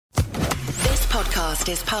podcast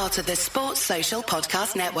is part of the Sports Social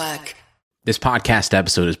Podcast Network. This podcast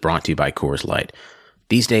episode is brought to you by Coors Light.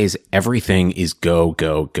 These days, everything is go,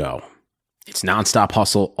 go, go. It's nonstop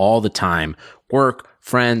hustle all the time. Work,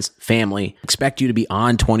 friends, family expect you to be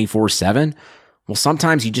on 24/7. Well,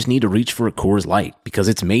 sometimes you just need to reach for a Coors Light because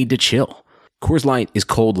it's made to chill. Coors Light is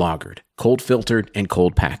cold lagered, cold filtered, and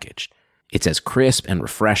cold packaged. It's as crisp and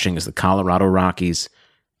refreshing as the Colorado Rockies.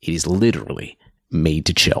 It is literally made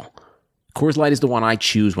to chill. Coors Light is the one I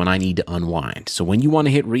choose when I need to unwind. So when you want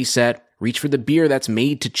to hit reset, reach for the beer that's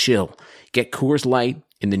made to chill. Get Coors Light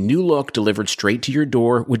in the new look delivered straight to your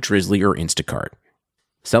door with Drizzly or Instacart.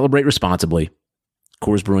 Celebrate responsibly.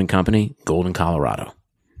 Coors Brewing Company, Golden, Colorado.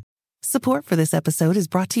 Support for this episode is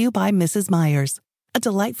brought to you by Mrs. Meyer's. A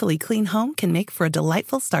delightfully clean home can make for a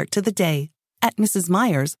delightful start to the day. At Mrs.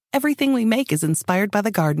 Meyer's, everything we make is inspired by the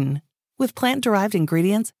garden. With plant-derived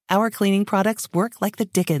ingredients, our cleaning products work like the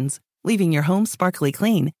dickens, leaving your home sparkly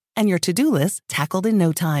clean and your to-do list tackled in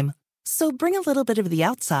no time. So bring a little bit of the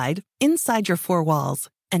outside inside your four walls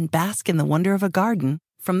and bask in the wonder of a garden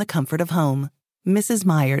from the comfort of home. Mrs.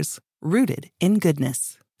 Meyer's, rooted in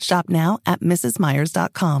goodness. Shop now at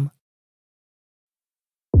mrsmeyers.com.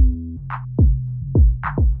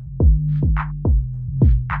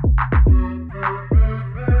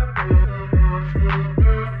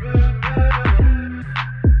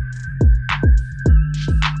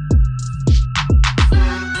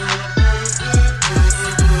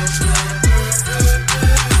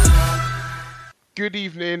 Good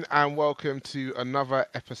evening and welcome to another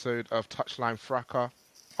episode of Touchline Fracas,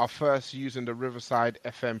 our first using the Riverside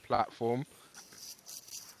FM platform.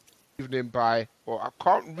 I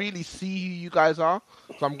can't really see who you guys are,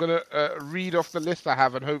 so I'm going to read off the list I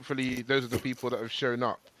have and hopefully those are the people that have shown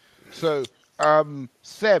up. So,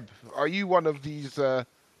 Seb, are you one of these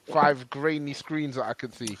 5 grainy screens that I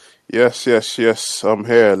can see? Yes. I'm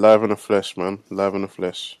here, live in the flesh, man. Live in the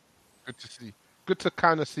flesh. Good to see. Good to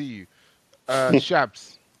kind of see you.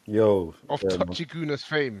 Shabs. Yo. Of Touchy Gooner's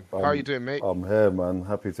fame. How are you doing, mate? I'm here, man.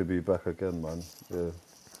 Happy to be back again, man. Yeah.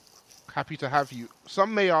 Happy to have you.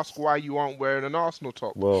 Some may ask why you aren't wearing an Arsenal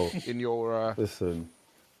top in your... Listen,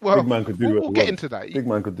 well, big man could do what he wants. We'll get into that. Big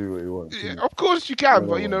man could do what he wants. Yeah, of course you can,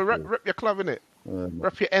 but, rep your club, innit?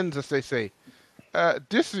 Rep your ends, as they say.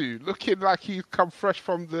 Disu, looking like he's come fresh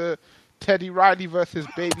from the Teddy Riley versus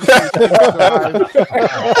Baby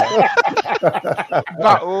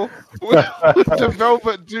battle with the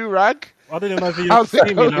Velvet Do-Rag. I didn't imagine you see me.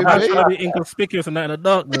 I'm trying to be inconspicuous and that in the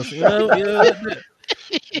darkness, you know?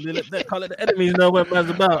 Can't let the enemies know what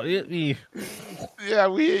man's about. Yeah,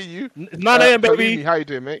 we hear you. It's 9 a.m., baby. Palumi, how you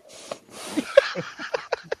doing, mate?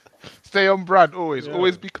 Stay on brand, always. Yeah.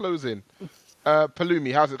 Always be closing.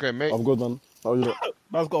 Palumi, how's it going, mate? I'm good, man. How are you?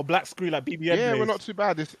 Man's got a black screen like BBN. Yeah, we're not too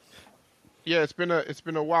bad. It's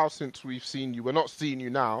been a while since we've seen you. We're not seeing you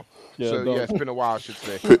now, it's been a while, I should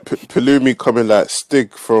say. Palumi coming like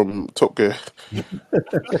Stig from Top Gear.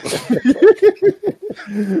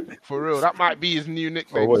 For real, that might be his new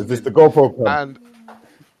nickname. What is this, the GoPro plan?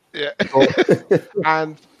 And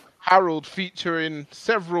and Harold featuring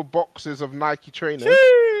several boxes of Nike trainers.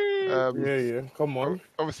 Come on.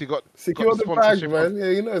 Obviously got secure the bag, man. Yeah,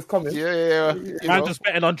 you know it's coming. Yeah. Man just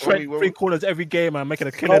betting on Trent 3 corners every game, man, making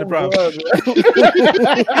a killer of the Browns.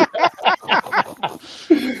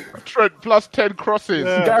 Trent plus 10 crosses.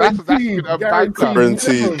 Yeah.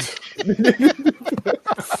 Guaranteed.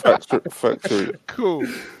 Factory. Cool.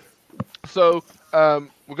 So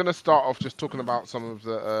we're going to start off just talking about some of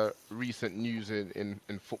the recent news in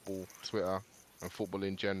football Twitter and football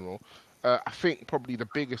in general. I think probably the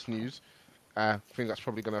biggest news, I think that's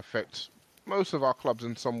probably going to affect most of our clubs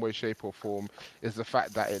in some way, shape or form, is the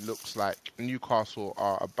fact that it looks like Newcastle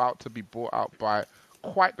are about to be bought out by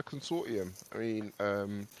quite the consortium. I mean,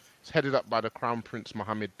 it's headed up by the Crown Prince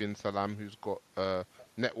Mohammed bin Salman, who's got a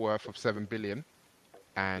net worth of 7 billion,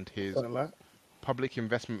 and his public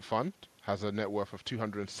investment fund has a net worth of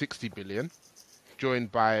 260 billion.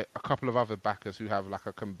 Joined by a couple of other backers who have like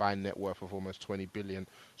a combined net worth of almost 20 billion.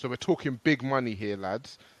 So we're talking big money here,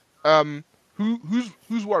 lads.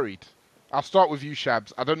 Who's worried? I'll start with you,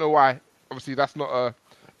 Shabs. I don't know why. Obviously, that's not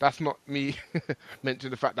me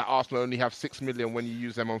mentioning the fact that Arsenal only have 6 million when you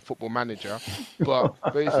use them on Football Manager. But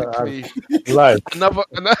basically,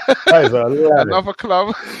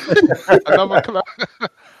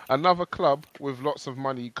 another club with lots of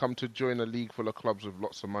money come to join a league full of clubs with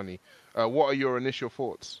lots of money. What are your initial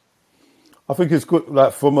thoughts? I think it's good.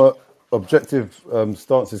 Like from a objective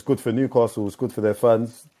stance, it's good for Newcastle. It's good for their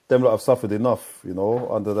fans. Them lot have suffered enough,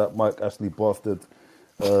 under that Mike Ashley bastard.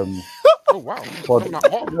 Oh wow!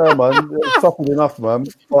 Yeah, man, suffered enough, man.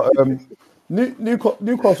 But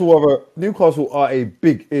Newcastle are a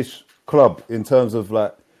big-ish club in terms of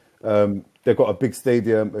like they've got a big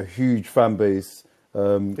stadium, a huge fan base.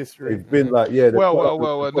 History. They've been like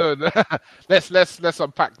Well. No. let's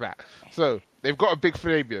unpack that. So they've got a big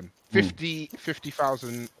stadium,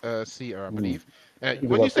 50,000 seater, I believe.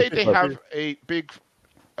 When you say they have a big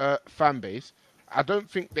fan base, I don't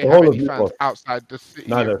think they have any fans outside the city.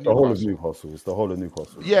 No, of it's the whole of Newcastle. It's the whole of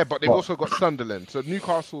Newcastle. Yeah, but they've also got Sunderland. So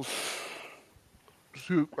Newcastle,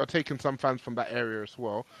 who are taking some fans from that area as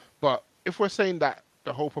well. But if we're saying that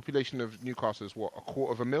the whole population of Newcastle is what,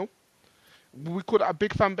 250,000, we call that a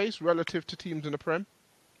big fan base relative to teams in the Prem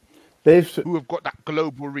who have got that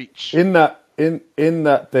global reach. In that they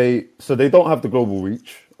don't have the global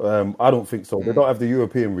reach. I don't think so. They don't have the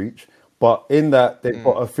European reach. But in that they've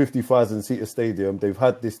got a 50,000 seater stadium. They've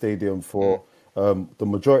had this stadium for the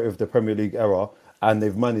majority of the Premier League era, and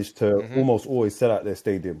they've managed to almost always sell out their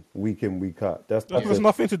stadium week in, week out. There's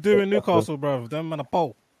nothing to do in Newcastle, bro. Them man are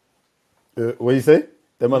poor. What do you say?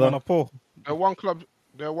 Them man are poor. They're one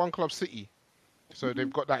club city, so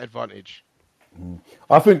they've got that advantage.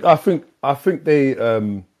 I think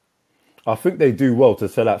they do well to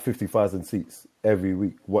sell out 50,000 seats every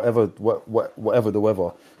week, whatever the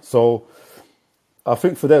weather. So I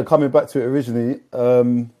think for them, coming back to the original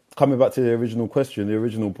question, the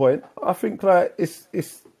original point, I think like it's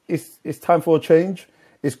time for a change.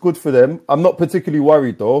 It's good for them. I'm not particularly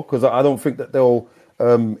worried though, because I don't think that they'll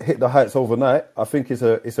hit the heights overnight. I think it's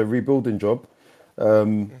a rebuilding job.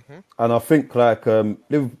 And I think like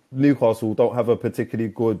Newcastle don't have a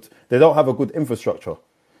good infrastructure.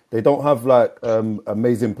 They don't have like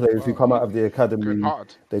amazing players who come out of the academy.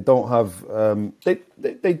 They don't have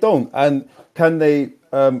they don't. And can they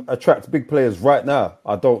attract big players right now?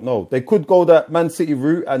 I don't know. They could go that Man City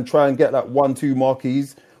route and try and get like 1-2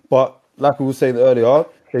 marquees, but like we were saying earlier,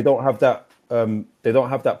 they don't have that. They don't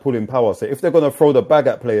have that pulling power. So if they're going to throw the bag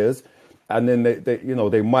at players, and then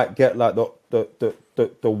they might get like the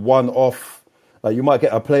one-off. Like you might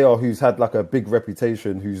get a player who's had like a big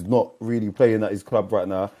reputation, who's not really playing at his club right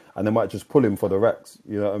now, and they might just pull him for the racks.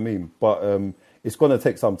 You know what I mean? But it's going to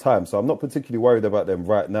take some time, so I'm not particularly worried about them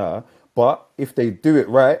right now. But if they do it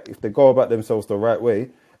right, if they go about themselves the right way,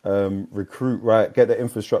 recruit right, get the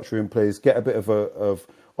infrastructure in place, get a bit of a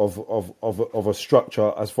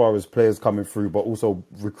structure as far as players coming through, but also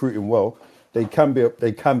recruiting well, they can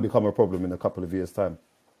become a problem in a couple of years' time.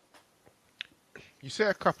 You say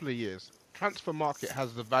a couple of years. Transfer market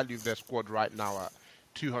has the value of their squad right now at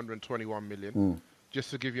 221 million. Just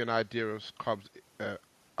to give you an idea of clubs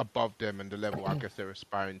above them and the level I guess they're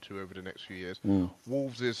aspiring to over the next few years.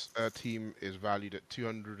 Wolves' team is valued at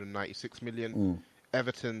 296 million.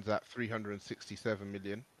 Everton's at 367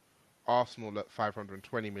 million. Arsenal at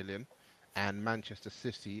 520 million. And Manchester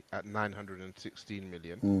City at 916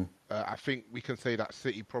 million. I think we can say that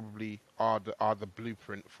City probably are the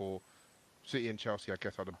blueprint for City and Chelsea, I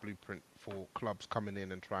guess, are the blueprint for clubs coming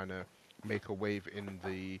in and trying to make a wave in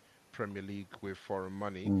the Premier League with foreign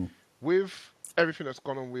money. With everything that's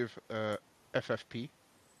gone on with FFP,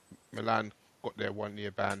 Milan got their 1-year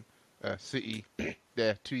ban. City,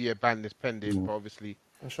 their 2-year ban is pending, but obviously,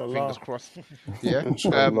 fingers crossed. Yeah.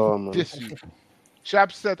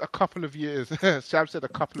 Shab said a couple of years.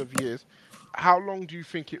 How long do you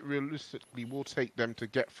think it realistically will take them to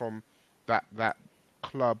get from that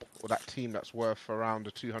club or that team that's worth around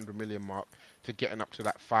the 200 million mark to getting up to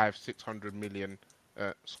that 500-600 million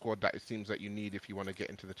squad that it seems that you need if you want to get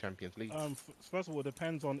into the Champions League? First of all, it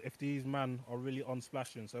depends on if these men are really on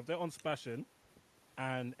splashing. So if they're on splashing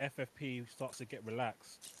and FFP starts to get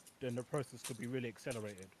relaxed, then the process could be really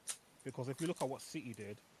accelerated. Because if you look at what City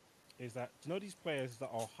did, is that these players that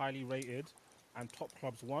are highly rated and top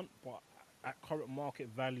clubs want, but at current market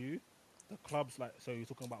value, the clubs so you're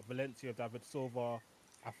talking about Valencia, David Silva,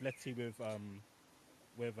 Atleti with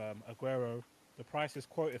Aguero, the prices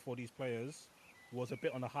quoted for these players was a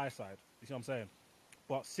bit on the high side. You see what I'm saying?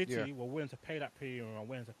 But City were willing to pay that premium and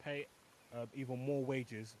willing to pay even more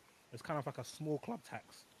wages. It's kind of like a small club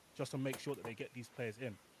tax just to make sure that they get these players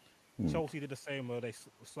in. Chelsea did the same, where they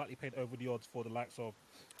slightly paid over the odds for the likes of,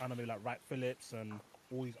 I don't know, like Wright Phillips and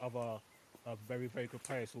all these other very, very good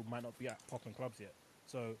players who might not be at popping clubs yet.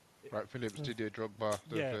 So Wright Phillips, Didier Drogba.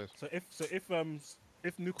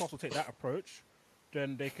 If Newcastle take that approach,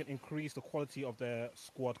 then they can increase the quality of their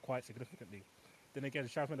squad quite significantly. Then again,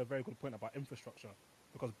 Shaz made a very good point about infrastructure,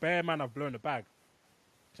 because Bear Man have blown the bag.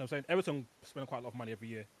 So I'm saying Everton spend quite a lot of money every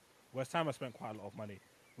year. West Ham has spent quite a lot of money.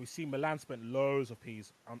 We see Milan spent loads of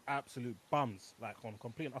P's on absolute bums, like on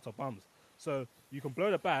complete and utter bums. So you can blow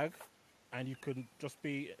the bag and you can just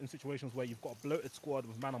be in situations where you've got a bloated squad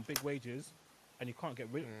with man on big wages, and you can't get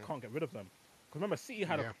rid of them. Because remember, City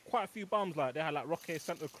had quite a few bums. Like they had like Roque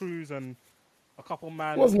Santa Cruz and a couple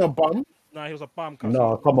man. He wasn't a bum. No, he was a bum.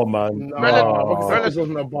 No, come on, man. Relis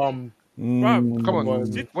wasn't a bum. Bro, Come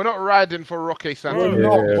on, we're not riding for Roque Santa.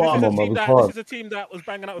 This is a team that was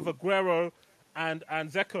banging out with Aguero and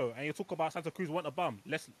Zeko, and you talk about Santa Cruz wasn't a bum.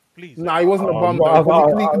 Please. Nah, he wasn't a bum.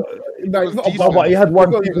 He's not a bum, but he had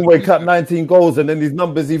one season where he cut 19 goals, and then his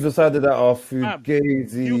numbers either side of that are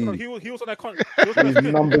fugazi. He was on that contract. His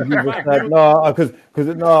numbers either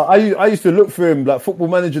side. I used to look for him, like Football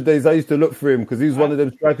Manager days. I used to look for him because he was one of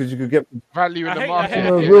them strikers you could get value in the market.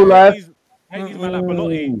 In real life. I hate these man like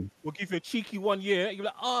Belotti will give you a cheeky 1 year, and you're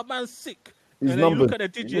like, oh, man's sick. His and then you look at the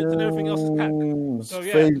digits and everything else is capped. So,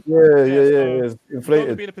 It's inflated.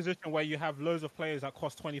 You be in a position where you have loads of players that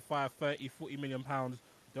cost 25, 30, 40 million pounds.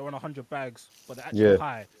 They're on 100 bags, but they're actually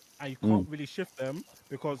high. And you can't really shift them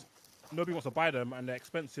because nobody wants to buy them and they're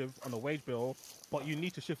expensive on the wage bill. But you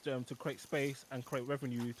need to shift them to create space and create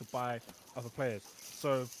revenue to buy other players.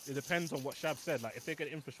 So it depends on what Shab said. Like if they get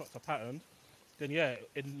infrastructure patterned, then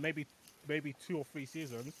in maybe 2 or 3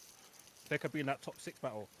 seasons, they could be in that top 6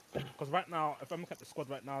 battle. Because right now, if I'm looking at the squad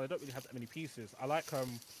right now, they don't really have that many pieces. I like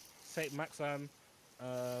Saint Maxan.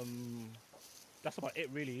 That's about it,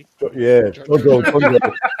 really. Yeah,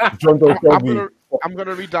 John Doe. I'm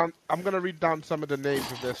gonna read down some of the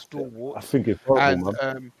names of their stalwarts. I think it's horrible,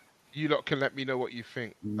 man. You lot can let me know what you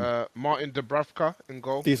think. Martin Dubravka in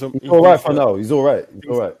goal. He's all right for now. He's all right.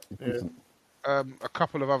 A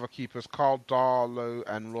couple of other keepers, Carl Darlow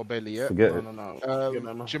and Rob Elliott. Forget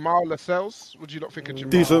it. Jamal Lascelles. Would you not think of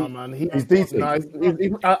Jamal? Decent. Man. He's decent. I don't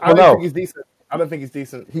think he's decent. I don't think he's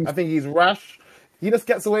decent. I think he's rash. He just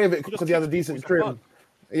gets away with it because he has a decent trim.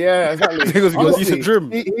 Yeah, exactly. Because he has a decent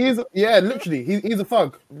trim. Literally. He's a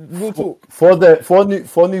thug. Real talk. For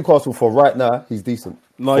Newcastle, for right now, he's decent.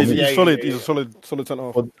 No, he's solid. He's a solid centre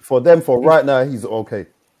half. For them, for right now, he's okay.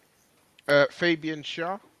 Fabian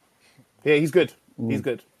Schär. Yeah, he's good. He's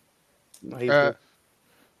good. No, he's good.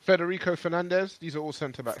 Federico Fernandez. These are all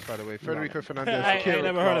centre backs, by the way. Federico Fernandez. I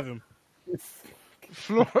never heard of him.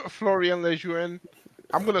 Florian Lejeune.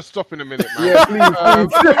 I'm gonna stop in a minute, man. Yeah, please.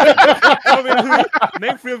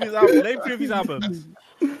 Name 3 of his albums.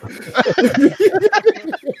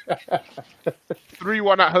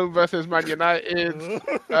 3-1 at home versus Man United.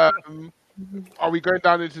 Are we going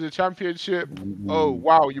down into the Championship? Oh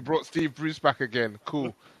wow, you brought Steve Bruce back again.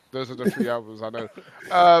 Cool. Those are the 3 albums I know.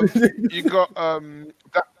 You got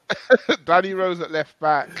Danny Rose at left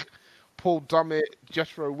back. Paul Dummett,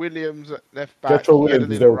 Jethro Williams at left back. Jethro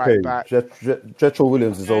Williams is okay. Jethro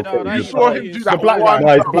Williams is okay. You saw him do that.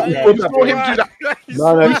 You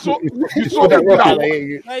saw that.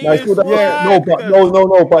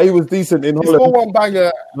 But he was decent in Holland. He scored one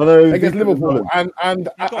banger against Liverpool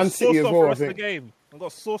and City as well. I think. I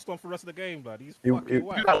got sauced on for the rest of the game, but he's fucking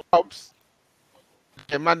whack.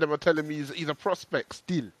 Yeah, man, them are telling me he's a prospect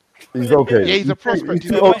still. He's okay. Yeah, he's a prospect.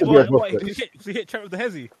 He's okay to be a prospect. He hit Trent with the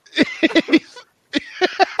hezzy.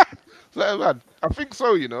 So, man, I think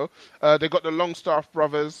so, you know. They got the Longstaff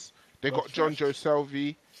brothers. They got John Joe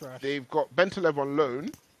Selvey. They've got Bentaleb on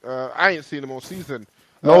loan. I ain't seen him all season.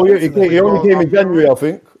 No, he only came in January, I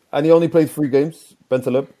think. And he only played 3 games,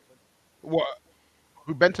 Bentaleb. What?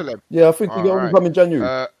 Who, Bentaleb? Yeah, I think he only come in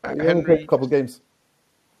January. He only played a couple of games.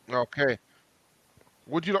 Okay.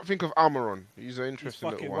 What do you not think of Almiron? He's an interesting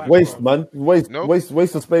little one. Waste, man. Waste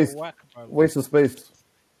of space. Waste of space.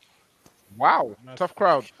 Wow. Tough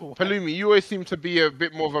crowd. Palumi, you always seem to be a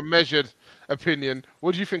bit more of a measured opinion.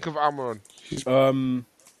 What do you think of Almiron? A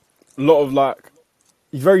lot of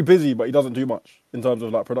he's very busy, but he doesn't do much in terms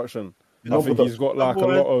of production. I think he's got a lot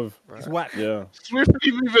of. He's whack. Yeah.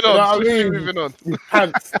 Swiftly moving on.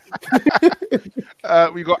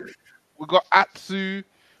 We got Atsu.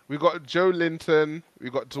 We got Joe Linton. We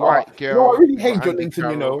got Dwight Gale. No, I really hate Joe Linton.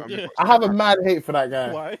 You know, I have a mad hate for that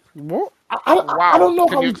guy. Why? What? I don't know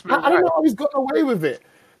how he's gotten away with it.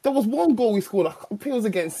 There was one goal he scored. I think it was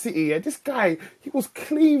against City. Yeah, this guy, he was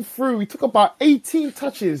clean through. He took about 18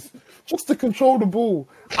 touches just to control the ball.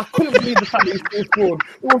 I couldn't believe the fact that he still scored.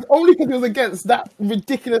 It was only because he was against that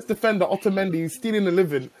ridiculous defender, Otamendi, stealing the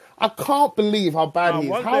living. I can't believe how bad he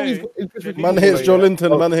is. Man hates Joe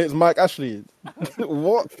Linton, man hates Mike Ashley.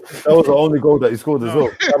 What? That was the only goal that he scored as well.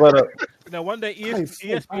 How about that? Now, one day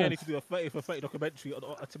ESPN needs to do a 30 for 30 documentary on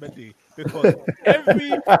Otamendi because every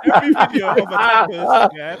video of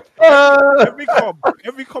attackers,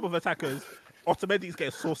 every comp of attackers, Otamendi is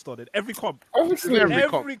getting sourced on it. Every comp.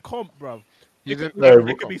 Every comp, bro. It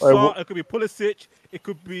could be Sarr, it could be Pulisic, it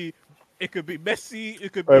could be It could be Messi.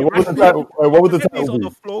 It could be. What was the title? What would the title on be?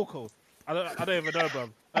 the floor code. I don't even know, bro.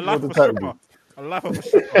 A What life would of the a title stripper. A life of a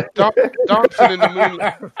stripper. Dancing in the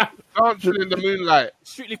moonlight. Dancing in the moonlight.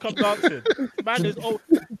 Strictly Come Dancing. Man is old.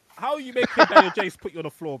 How are you making Daniel Jace put you on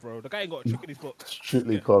the floor, bro? The guy ain't got a trick in his book.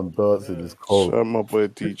 Strictly Come Dancing is cold. Shout out my boy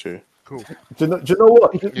DJ. Cool. Do you know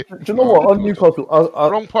what? Do you know what? On Newcastle,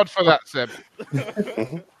 Wrong pod for that, Seb.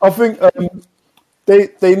 I think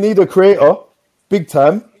they need a creator, big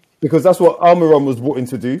time, because that's what Almiron was brought in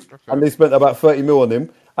to do, and they spent about 30 mil on him.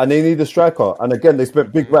 And they need a striker, and again they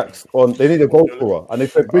spent big racks on. They need a goal scorer, and they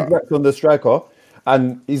spent big racks on the striker.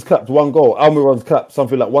 And he's clapped 1 goal. Almiron's clapped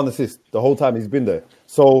something like 1 assist the whole time he's been there.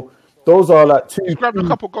 So those are like 2. He's grabbed a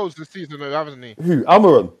couple goals this season, though, hasn't he? Who?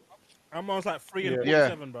 Almiron. Almiron's like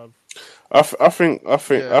 3.7, bro.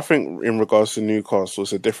 I think in regards to Newcastle,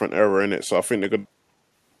 it's a different era in it. So I think they're going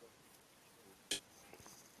to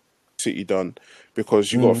City done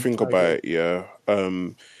because you got to think about it. Yeah,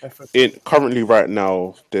 currently right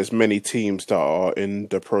now, there's many teams that are in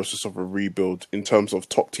the process of a rebuild in terms of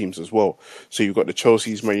top teams as well. So you've got the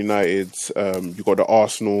Chelsea's, Man United's, you've got the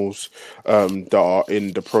Arsenal's that are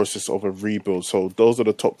in the process of a rebuild. So those are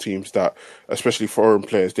the top teams that, especially foreign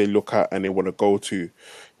players, they look at and they want to go to.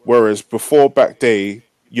 Whereas before back day,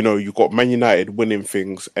 you got Man United winning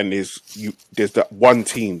things, and there's that one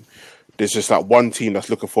team. There's just that one team that's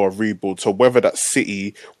looking for a rebuild. So whether that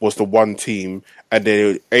City was the one team and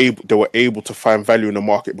they were able to find value in the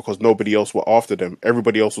market because nobody else were after them.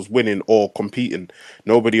 Everybody else was winning or competing.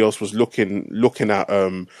 Nobody else was looking at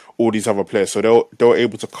all these other players. So they were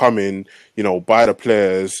able to come in, buy the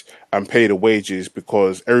players and pay the wages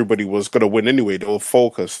because everybody was going to win anyway. They were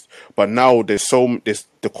focused. But now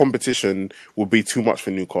the competition would be too much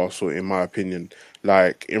for Newcastle, in my opinion.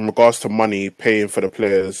 Like, in regards to money, paying for the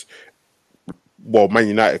players, well, Man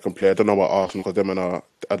United can play. I don't know about Arsenal because them and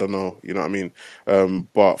I don't know, you know what I mean?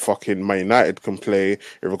 But fucking Man United can play.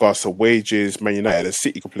 In regards to wages, Man United and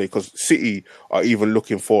City can play because City are even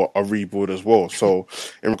looking for a rebuild as well. So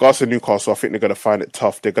in regards to Newcastle, I think they're going to find it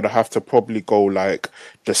tough. They're going to have to probably go like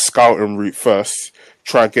the scouting route first,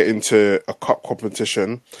 try to get into a cup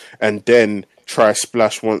competition, and then try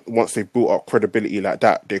splash once they built up credibility like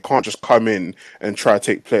that. They can't just come in and try to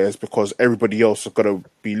take players because everybody else is going to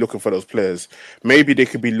be looking for those players. Maybe they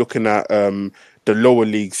could be looking at the lower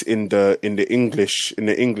leagues in the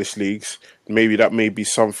English leagues. Maybe that may be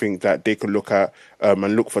something that they could look at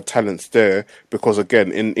and look for talents there, because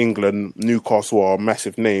again, in England, Newcastle are a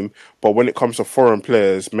massive name, but when it comes to foreign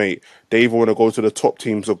players, mate, they either want to go to the top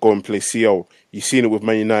teams or go and play CL. You've seen it with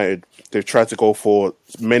Man United. They've tried to go for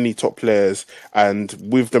many top players, and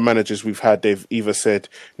with the managers we've had, they've either said,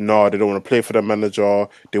 no, they don't want to play for the manager,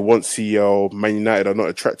 they want CL, Man United are not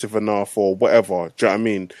attractive enough, or whatever. Do you know what I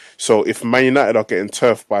mean? So if Man United are getting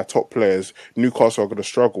turfed by top players, Newcastle are going to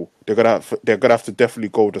struggle. They're going to have to definitely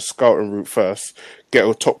go the scouting route first, get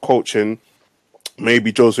a top coach in,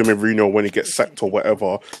 maybe Jose Mourinho when he gets sacked or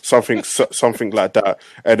whatever, something like that,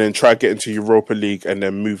 and then try to get into Europa League and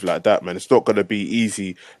then move like that, man. It's not going to be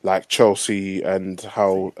easy like Chelsea and City. I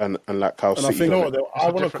want to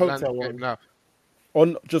coattail one now.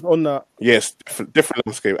 On that. Yes, different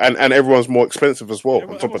landscape, and everyone's more expensive as well.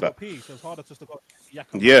 On top of that,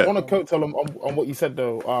 yeah. I want to coattail on what you said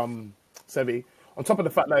though, Sebi. On top of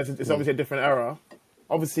the fact that it's obviously a different era.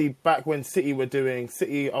 Obviously, back when City were doing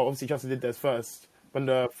obviously Chelsea did theirs first when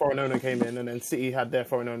the foreign owner came in, and then City had their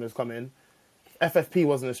foreign owners come in. FFP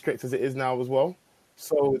wasn't as strict as it is now as well.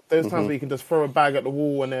 So those times where you can just throw a bag at the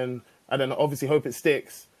wall and then obviously hope it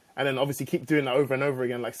sticks, and then obviously keep doing that over and over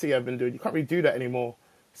again, like City have been doing. You can't really do that anymore.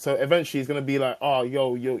 So eventually it's going to be like, oh,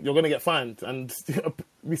 you're going to get fined. And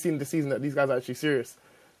we've seen this season that these guys are actually serious.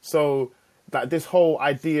 So that this whole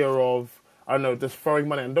idea of, I don't know, just throwing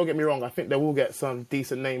money, and don't get me wrong, I think they will get some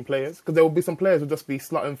decent name players, because there will be some players who will just be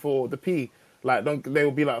slotting for the P. Like, they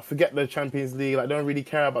will be like, forget the Champions League, like, don't really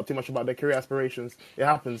care about too much about their career aspirations. It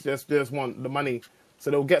happens, they just want the money. So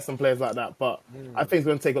they'll get some players like that, but I think it's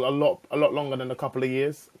going to take a lot longer than a couple of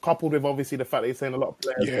years, coupled with obviously the fact that you're saying a lot of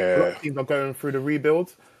players, a lot of teams are going through the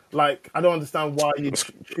rebuild. Like, I don't understand why you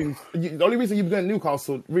choose. The only reason you're going to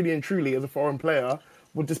Newcastle, really and truly, as a foreign player,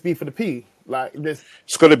 would just be for the P. Like this,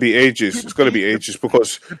 it's going to be ages. It's going to be ages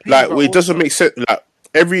because, like, it doesn't make sense. Like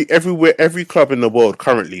every club in the world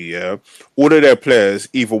currently, all of their players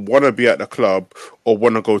either want to be at the club or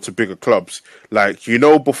want to go to bigger clubs. Like,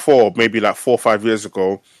 before, maybe like 4 or 5 years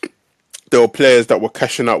ago, there were players that were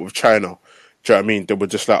cashing out with China. Do you know what I mean? They were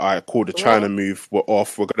just like, all right, cool, the China move, we're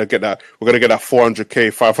off. We're gonna get that 400k,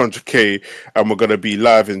 500k, and we're gonna be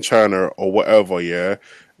live in China or whatever. Yeah.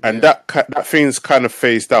 And that thing's kind of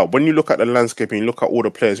phased out. When you look at the landscape and you look at all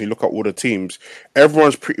the players, and you look at all the teams,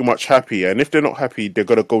 everyone's pretty much happy. And if they're not happy, they're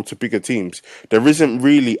going to go to bigger teams. I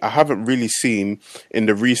haven't really seen in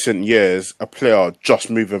the recent years a player just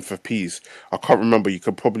moving for peas. I can't remember. You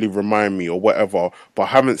could probably remind me or whatever. But I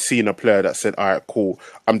haven't seen a player that said, all right, cool,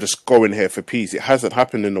 I'm just going here for peas. It hasn't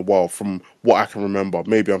happened in a while from what I can remember.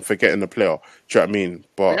 Maybe I'm forgetting the player. Do you know what I mean?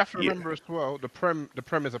 But you have to remember as well, the Prem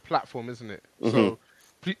is a platform, isn't it? So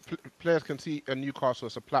players can see a Newcastle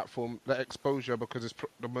as a platform, that exposure, because it's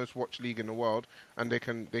the most watched league in the world, and they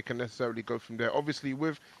can necessarily go from there. Obviously,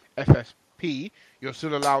 with FFP, you're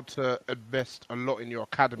still allowed to invest a lot in your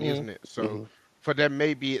academy, isn't it? So for them,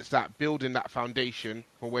 maybe it's that building that foundation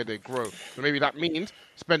for where they grow. So maybe that means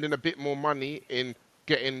spending a bit more money in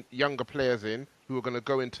getting younger players in who are going to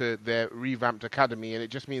go into their revamped academy, and it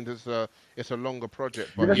just means it's a longer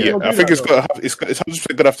project. But I think it's going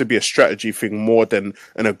to have to be a strategy thing more than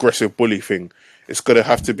an aggressive bully thing. It's going to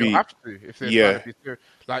have to be. If they're trying to be serious.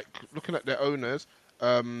 Like looking at their owners,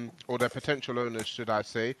 or their potential owners, should I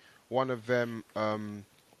say? One of them,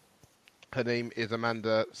 her name is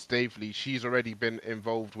Amanda Staveley. She's already been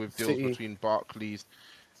involved with deals between Barclays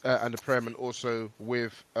and the Prem, and also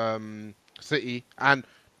with City, and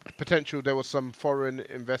potential. There was some foreign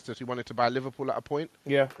investors who wanted to buy Liverpool at a point,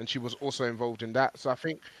 and she was also involved in that. So I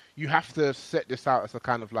think you have to set this out as a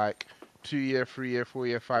kind of like 2-year, 3-year,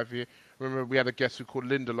 4-year, 5-year. Remember, we had a guest who called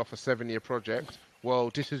Lindelof a 7-year project. Well,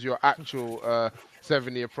 this is your actual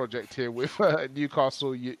 7-year project here with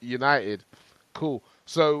Newcastle United. Cool.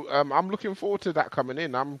 So I'm looking forward to that coming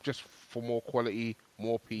in. I'm just for more quality,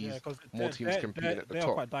 more peas, more teams competing at the top. They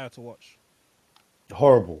are quite dire to watch.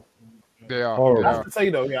 Horrible. They are. Horrible. I have to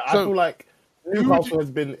say though, I feel like Newcastle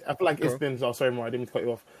has been. I feel like it's been. Oh, sorry, Mo, I didn't mean to cut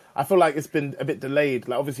you off. I feel like it's been a bit delayed.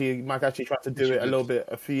 Like obviously, Mike actually tried to do it a little bit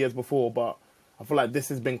a few years before, but I feel like this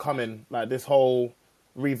has been coming. Like this whole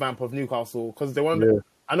revamp of Newcastle, because they want.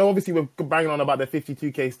 I know obviously we're banging on about the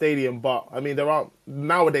 52k stadium, but I mean there are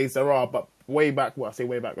but way back,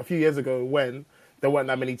 a few years ago when there weren't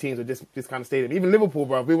that many teams with this kind of stadium. Even Liverpool,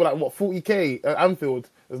 bro, we were like 40k at Anfield.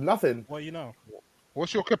 There's nothing. Well, you know.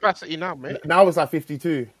 What's your capacity now, mate? Now it's like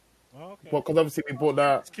 52. Oh, okay. Well, because obviously we bought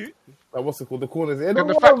that. It's cute. What's it called? The corners. Can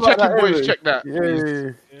the fact-checking boys check that?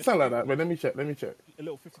 Yeah. Something like that. But let me check. A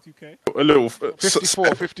little 52k. A little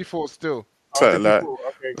 54 still. Something like,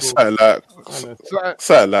 Something light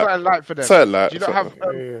for them. Something like. Do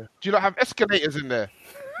you not have escalators in there?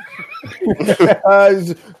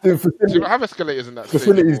 Do you not have escalators in that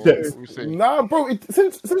facilities checks? Nah, bro.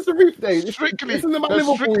 Since the revamp, it's in the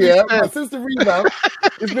Liverpool, but since the revamp,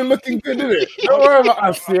 it's been looking good, isn't it? Don't worry about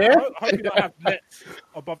us, yeah. I hope you don't have nets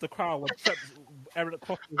above the crowd when Eric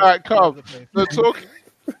Costa. All right, calm.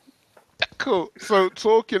 Cool. So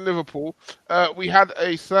talking Liverpool, we had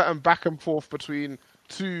a certain back and forth between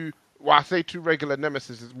two. Well, I say two regular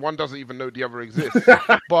nemesis. One doesn't even know the other exists.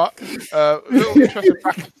 But a little interesting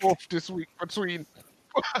back and forth this week between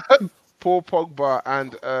Paul Pogba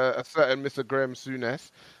and a certain Mr. Graham Souness.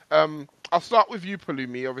 I'll start with you,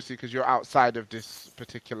 Palumi, obviously, because you're outside of this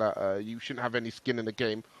particular. You shouldn't have any skin in the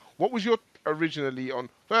game. What was your originally on?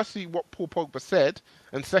 Firstly, what Paul Pogba said,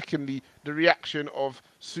 and secondly, the reaction of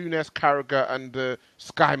Souness, Carragher, and the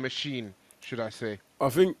Sky Machine, should I say? I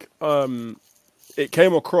think it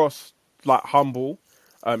came across like humble,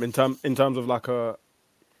 in terms of like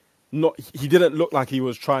he didn't look like he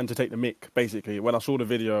was trying to take the mick, basically, when I saw the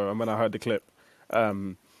video and when I heard the clip.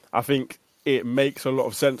 I think it makes a lot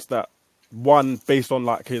of sense that, one, based on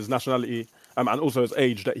like his nationality and also his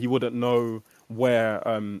age, that he wouldn't know where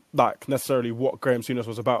like necessarily what Graham Souness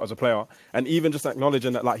was about as a player, and even just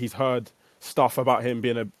acknowledging that like he's heard stuff about him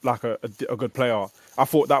being a good player. I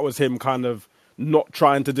thought that was him kind of not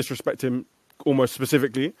trying to disrespect him almost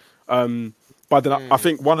specifically. But then I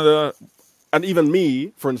think and even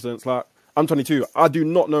me, for instance, like I'm 22, I do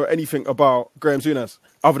not know anything about Graham Souness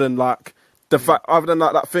other than like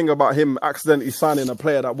that thing about him accidentally signing a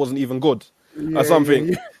player that wasn't even good or something.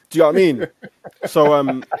 Yeah. Do you know what I mean?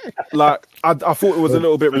 So like I thought it was a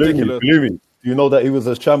little bit ridiculous. Do you know that he was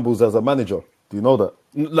a shambles as a manager? Do you know that?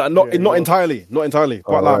 Not entirely.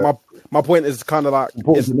 But like my point is kind of like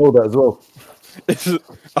important to know that as well.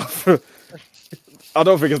 I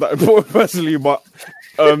don't think it's that important personally, but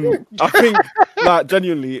I think like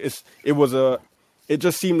genuinely it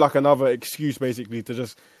just seemed like another excuse basically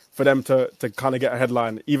for them to kind of get a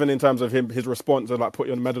headline, even in terms of his response to like put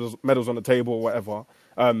your medals on the table or whatever.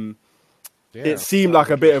 It seemed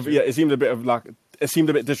a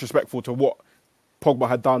bit disrespectful to what Pogba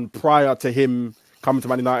had done prior to him coming to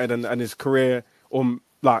Man United and his career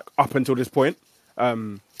like up until this point.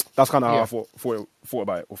 That's kind of how I thought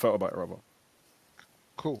about it, or felt about it rather.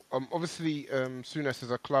 Cool. Obviously, Souness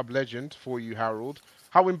is a club legend for you, Harold.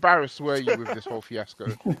 How embarrassed were you with this whole fiasco?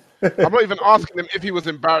 I'm not even asking him if he was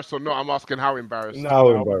embarrassed or not. I'm asking how embarrassed.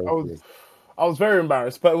 I was very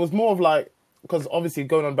embarrassed, but it was more of like, because obviously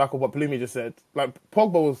going on back of what Palumi just said, like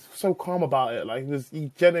Pogba was so calm about it. Like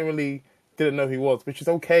he genuinely didn't know who he was, which is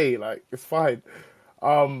okay. Like it's fine.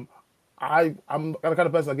 I'm the kind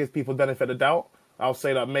of person that gives people the benefit of the doubt. I'll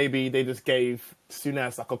say that maybe they just gave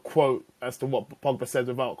Souness like a quote as to what Pogba said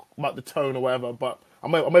about the tone or whatever. But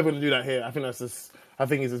I'm never going to do that here. I think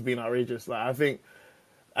he's just being outrageous. Like I think,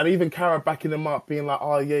 and even Carragher backing him up, being like,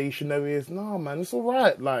 "Oh yeah, you should know who he is." No, man, it's all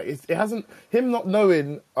right. Like it hasn't, him not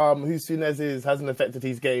knowing who Souness is hasn't affected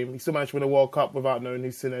his game. He still managed to win a World Cup without knowing who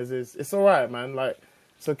Souness is. It's all right, man. Like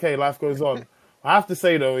it's okay. Life goes on. I have to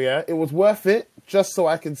say though, yeah, it was worth it just so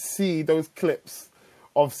I can see those clips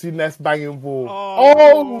of Souness banging ball.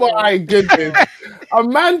 Oh my goodness! A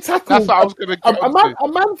man tackled. That's what I was gonna get a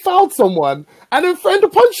man fouled someone and then threatened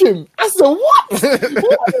to punch him. I said, "What? What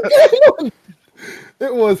is going on?"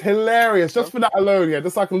 It was hilarious just for that alone. Yeah,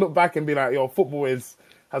 just so I can look back and be like, "Yo, football has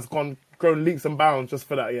grown leaps and bounds just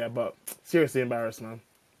for that." Yeah, but seriously embarrassed, man.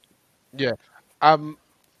 Yeah, that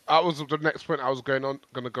was the next point I was going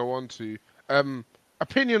to go on to.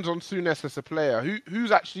 Opinions on Souness as a player.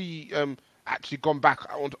 Who's actually gone back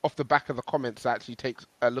off the back of the comments to actually take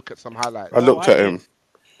a look at some highlights? I looked at him.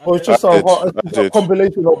 Oh, it's just a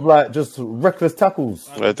combination of like just reckless tackles.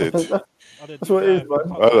 I did. That's what it is,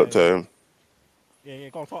 man. I looked at him. Yeah,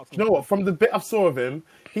 go on, talk to You know what? From the bit I saw of him,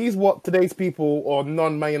 he's what today's people or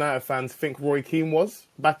non-Man United fans think Roy Keane was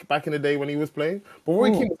back in the day when he was playing. But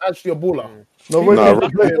Roy Keane was actually a baller.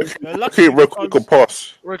 Roy Keane could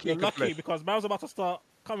pass. You're lucky because man was about to start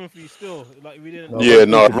coming for you still. Like we didn't. Roy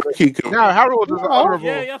Keane. No, Harold was honourable.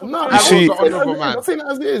 Harold's an honourable man. I'm saying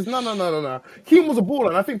that as it is. No. Keane was a baller,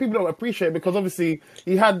 and I think people don't appreciate it because obviously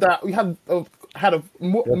he had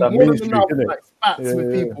more than enough like spats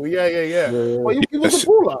with people. Yeah. But he was a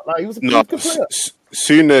baller. Like he was a good player.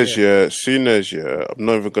 Souness, I'm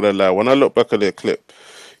not even gonna lie. When I look back at the clip,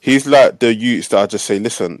 he's like the youths that I just say,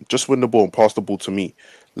 listen, just win the ball and pass the ball to me.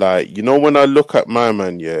 Like, you know, when I look at my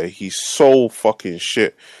man, yeah, he's so fucking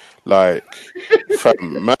shit. Like,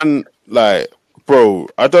 man, like, bro,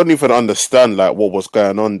 I don't even understand like what was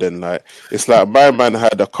going on then. Like, it's like my man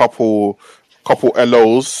had a couple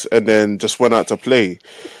LOs and then just went out to play.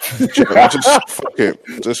 Just fuck it.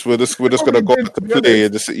 We're just gonna go out to play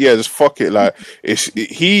and just fuck it. Like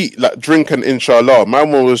he drink and inshallah. My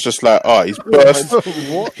one was just like, he's burst.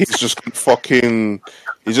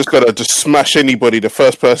 He's just gonna just smash anybody, the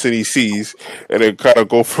first person he sees, and then kind of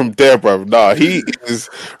go from there, bro. Nah, he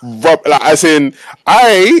is as in,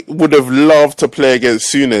 I would have loved to play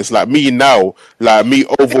against Souness. Like me now, like me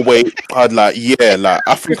overweight, I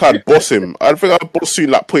think I'd boss him. I think I'd boss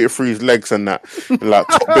him, like put it through his legs and that, and, like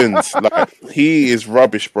top bins. Like he is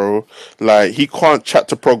rubbish, bro. Like he can't chat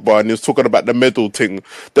to Pogba, and he was talking about the medal thing.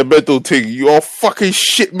 Your fucking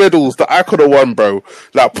shit medals that I could have won, bro.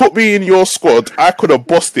 Like put me in your squad, I could have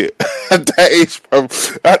bossed it at that age, fam.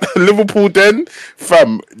 At Liverpool, then,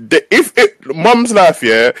 fam. Mum's life,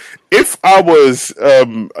 yeah. If I was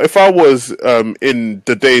in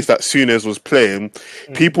the days that Souness was playing,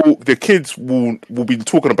 the kids will be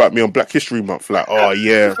talking about me on Black History Month, like, oh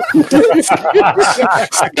yeah, he was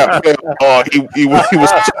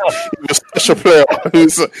such a player.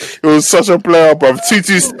 He was such a player, bro. Two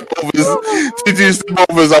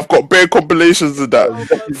overs. I've got bare compilations of that.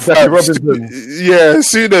 Yeah,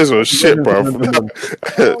 Souness was shit, bro.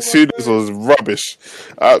 Souness was rubbish,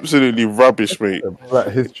 absolutely rubbish, mate. Black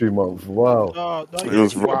History Month. Wow, it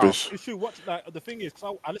was rubbish. You should watch. Like the thing is,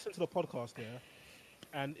 I listened to the podcast there,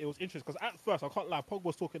 and it was interesting because at first I can't lie, Pogba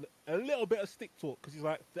was talking a little bit of stick talk because he's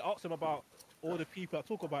like they asked him about all the people that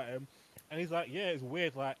talk about him, and he's like, yeah, it's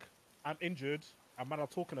weird. Like I'm injured, and man are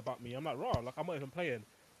talking about me. I'm like, raw, like I'm not even playing.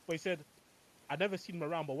 But he said, I never seen them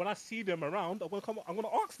around, but when I see them around, I'm gonna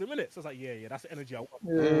ask them, innit? So it's like, yeah, that's the energy I want.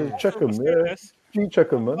 Yeah, check them, yeah.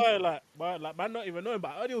 Check them, man. Like, man, not even knowing,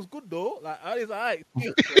 but I heard it was good though. Like, I heard it's alright.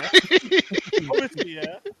 Obviously,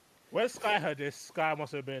 yeah. When Sky heard this, Sky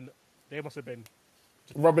must have been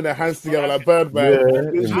rubbing their hands together like Birdman. Yeah,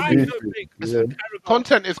 I don't think Carragher,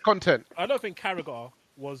 content is content. I don't think Carragher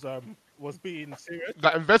was being serious.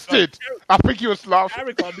 That invested. I think he was laughing.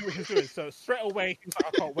 Carragher knew what he was doing, so straight away he was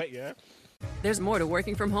like, I can't wait, yeah. There's more to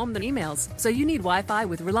working from home than emails, so you need Wi-Fi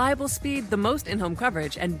with reliable speed, the most in-home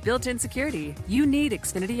coverage, and built-in security. You need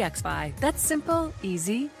Xfinity XFi. That's simple,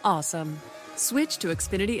 easy, awesome. Switch to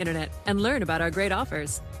Xfinity Internet and learn about our great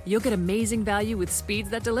offers. You'll get amazing value with speeds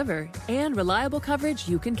that deliver and reliable coverage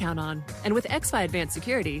you can count on. And with XFi Advanced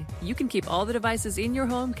Security, you can keep all the devices in your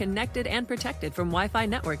home connected and protected from Wi-Fi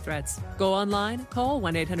network threats. Go online, call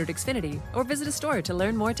 1-800-XFINITY, or visit a store to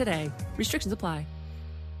learn more today. Restrictions apply.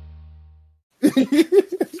 So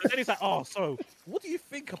then he's like, oh, so what do you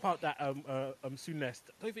think about that Souness?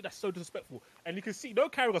 Don't you think that's so disrespectful? And you can see, no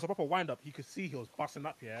Carragher was a proper wind-up. You could see he was busting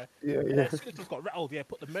up, yeah? Yeah. Souness just got rattled,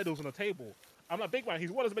 put the medals on the table. I'm like, big man,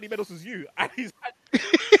 he's won as many medals as you. And he's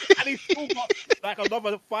still got like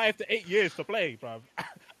another 5 to 8 years to play, bruv.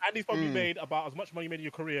 And he's probably made about as much money you made in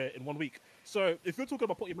your career in 1 week. So if you're talking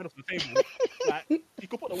about putting your medals on the table, like, you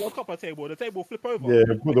could put the World Cup on the table and the table will flip over. Yeah,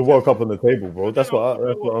 put the World Cup on the table, bro. That's what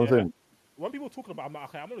I'm saying. When people are talking about, I'm like,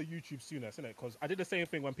 okay, I'm not a YouTube Souness, innit? Because I did the same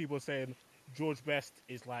thing when people were saying George Best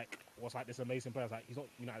was like this amazing player. I was like, he's not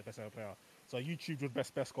United's best ever player. So I YouTube George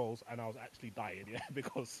best goals, and I was actually dying,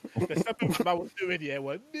 because the stuff I was doing,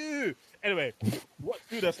 were new. Anyway, what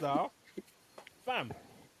Souness now? Fam,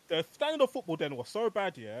 the standard of football then was so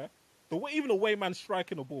bad, even the way man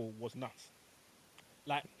striking the ball was nuts.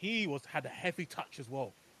 Like, he had a heavy touch as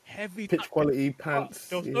well. Heavy pitch touch. quality, pants.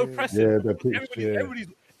 There was no pressing. Yeah, the pitch,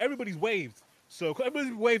 Everybody's waved. So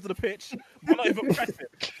everybody's waved to the pitch. We're not even pressing.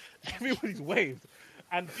 Everybody's waved.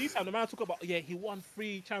 And this time, the man talk about, he won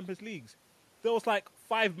 3 Champions Leagues. There was like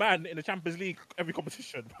 5 men in the Champions League every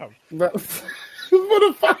competition, bro. There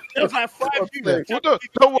was like 5 people. Well,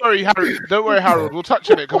 don't worry, Harold. We'll touch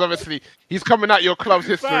on it because obviously he's coming at your club's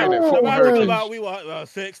history. The man talking about we won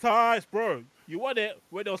 6 times, bro. You won it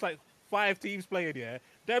when there was like 5 teams playing,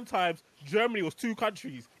 Them times, Germany was 2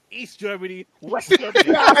 countries. East Germany, West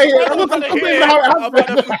Germany. I'm going to hear about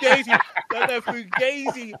the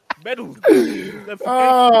Fugazi medals.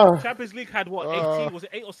 The Champions League had what? 18? Was it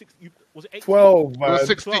 8 or 6? Was it 8? 12, man. It was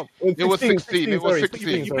 16. It was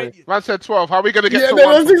 16. Sorry. Man said 12. How are we going to get to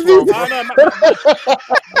 1 from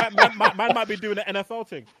 12? Man might be doing the NFL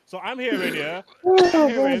thing. So I'm hearing, to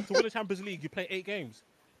win the Champions League, you play 8 games.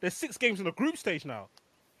 There's 6 games in the group stage now.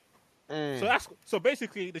 So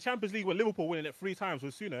basically, the Champions League, with Liverpool winning it 3 times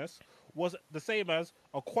with Souness, was the same as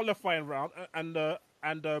a qualifying round and the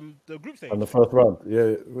group stage. And the first round,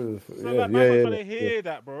 to hear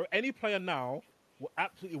that, bro. Any player now will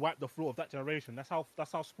absolutely wipe the floor of that generation. That's how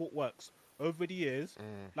sport works. Over the years,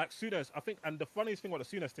 like Souness, I think, and the funniest thing about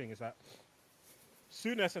the Souness thing is that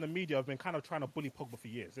Souness and the media have been kind of trying to bully Pogba for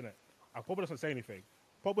years, isn't it? And Pogba doesn't say anything.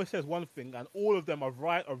 Pogba says one thing, and all of them have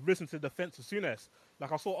risen to the defense of Souness.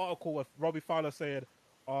 Like, I saw an article with Robbie Fowler saying,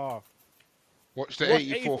 watch the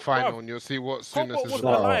 84 final and you'll see what Souness is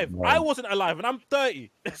wasn't alive. I wasn't alive, and I'm 30.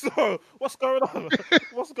 So, what's going on?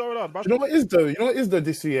 What's going on? You know what is though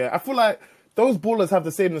this year? I feel like those ballers have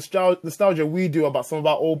the same nostalgia we do about some of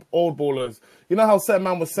our old ballers. You know how certain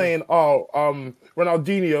man was saying,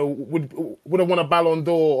 Ronaldinho would have won a Ballon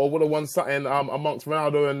d'Or or would have won something amongst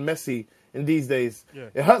Ronaldo and Messi in these days. Yeah.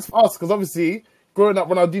 It hurts for us because obviously growing up,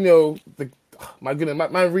 Ronaldinho, my goodness,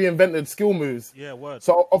 man reinvented skill moves. Yeah, word.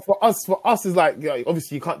 So for us is like,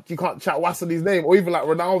 obviously you can't chat Wassali's name or even like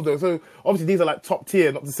Ronaldo. So obviously these are like top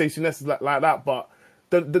tier, not to say Souness is like that, but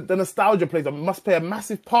the nostalgia must play a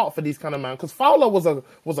massive part for these kind of man. Because Fowler was a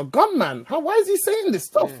gunman. Why is he saying this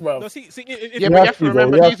stuff, bro? No, but you have to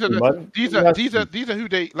remember these are who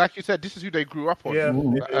they, like you said, this is who they grew up on.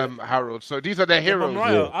 Yeah. Harold. So these are their heroes.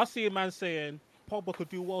 Right. I see a man saying Pogba could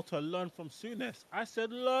do well to learn from Souness. I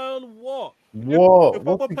said, learn what? What? If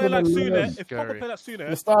Pogba play like Souness,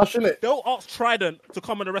 Moustache, innit? They'll ask Trident to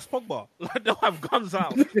come and arrest Pogba. Like, they'll have guns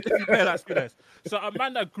out if you play like Souness. So a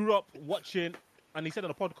man that grew up watching, and he said on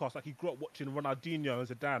the podcast, like, he grew up watching Ronaldinho and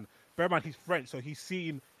Zidane. Bear in mind, he's French, so he's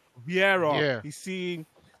seen Vieira. Yeah. He's seen,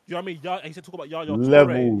 you know what I mean? He said talk about Yaya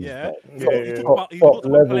Toure. Yeah. He talked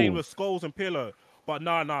about playing with Scholes and Pirlo. But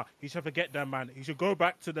nah, he should forget that, man. He should go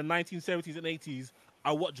back to the 1970s and 80s.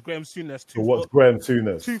 I watched Graham Souness.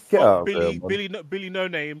 Billy No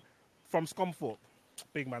Name from Scunthorpe.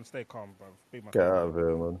 Big man, stay calm, bro. Big man. Get out of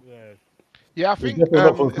here, man. Yeah, I think it's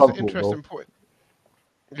an interesting point.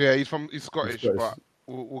 Yeah, he's Scottish, but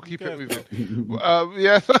we'll keep it moving.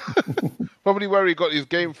 Probably where he got his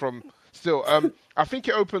game from. Still, I think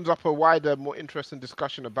it opens up a wider, more interesting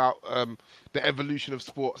discussion about the evolution of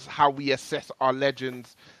sports, how we assess our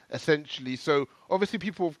legends, essentially. So, obviously,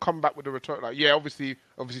 people have come back with a retort like, yeah, obviously,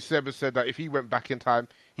 Seb has said that if he went back in time,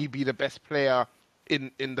 he'd be the best player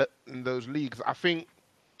in those leagues. I think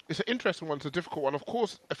it's an interesting one. It's a difficult one. Of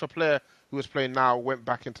course, if a player who is playing now went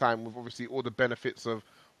back in time with obviously all the benefits of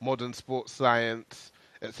modern sports science,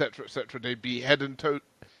 etc., they'd be head and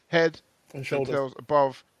shoulders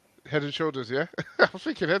above. Head and shoulders, yeah. I was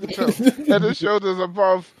thinking head and shoulders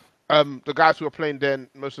above The guys who were playing then,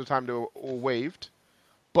 most of the time they were all waived.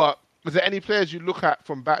 But is there any players you look at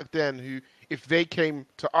from back then who, if they came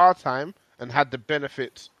to our time and had the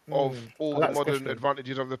benefits of all the modern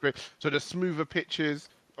advantages of the play, so the smoother pitches,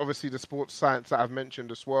 obviously the sports science that I've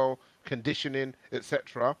mentioned as well, conditioning,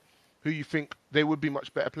 etc., who you think they would be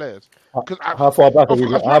much better players? How far back? I was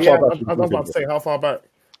about to say, how far back?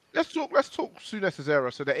 Let's talk Souness's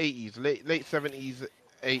era, so the 80s, late 70s,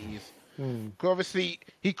 80s. Because obviously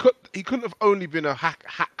he couldn't have only been a hack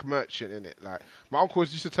merchant in it. Like my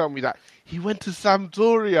uncles used to tell me that he went to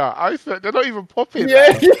Sampdoria. I said they're not even popping.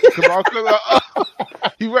 Yeah.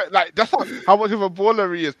 He went like that's how much of a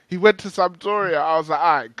baller he is. He went to Sampdoria. I was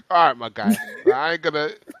like, all right, my guy. I ain't gonna.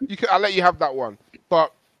 I'll let you have that one.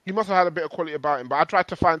 But he must have had a bit of quality about him. But I tried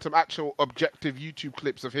to find some actual objective YouTube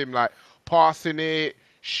clips of him like passing it,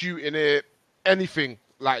 shooting it, anything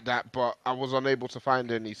like that, but I was unable to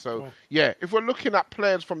find any. So yeah, if we're looking at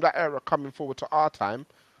players from that era coming forward to our time,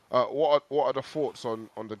 what are the thoughts on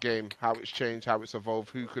the game, how it's changed, how it's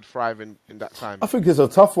evolved, who could thrive in that time? I think it's a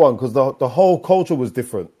tough one because the whole culture was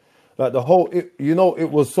different. Like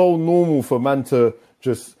it was so normal for man to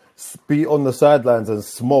just be on the sidelines and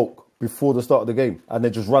smoke before the start of the game and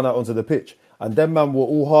then just run out onto the pitch. And then man were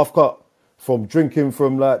all half cut from drinking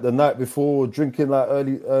from like the night before, drinking like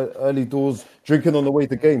early doors, drinking on the way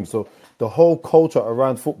to games. So the whole culture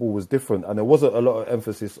around football was different, and there wasn't a lot of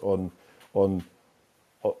emphasis on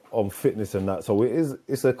fitness and that. So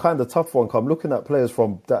it's a kind of tough one. I'm looking at players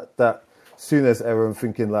from that Souness era and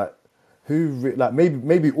thinking like,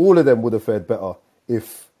 maybe all of them would have fared better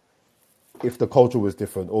if the culture was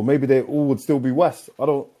different, or maybe they all would still be worse. I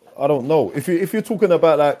don't know. If you're talking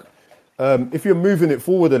about like. If you're moving it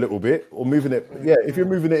forward a little bit, or if you're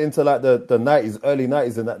moving it into like the 90s, early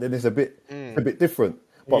 90s and that, then it's a bit different.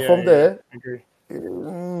 But from there,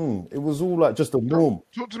 it was all like just a norm.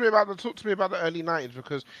 Talk to me about the early 90s,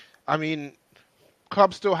 because I mean,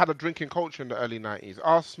 clubs still had a drinking culture in the early 90s.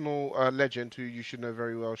 Arsenal legend, who you should know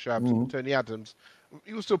very well, Shabs, Tony Adams,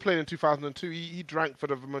 he was still playing in 2002. He drank for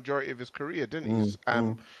the majority of his career, didn't he?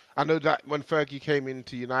 I know that when Fergie came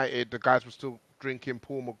into United, the guys were still drinking.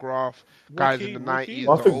 Paul McGrath, guys in the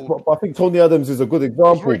 90s. I think Tony Adams is a good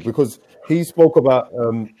example because he spoke about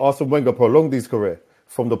Arsene Wenger prolonged his career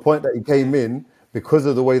from the point that he came in because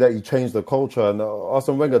of the way that he changed the culture. And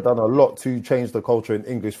Arsene Wenger done a lot to change the culture in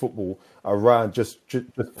English football around just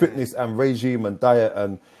fitness and regime and diet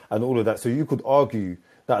and all of that. So you could argue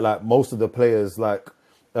that like most of the players let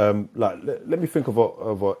me think of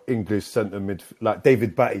a English centre mid like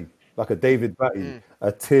David Batty,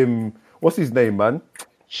 a Tim. What's his name, man?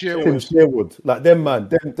 Tim Sherwood. Like them, man.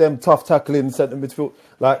 Them tough tackling centre midfield.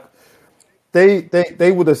 Like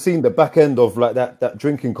they would have seen the back end of like that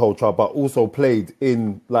drinking culture, but also played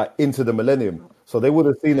in like into the millennium. So they would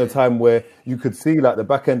have seen a time where you could see like the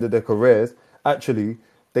back end of their careers. Actually,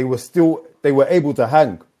 they were able to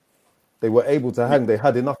hang. They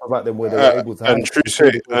had enough about them where they were able to hang.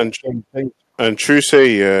 And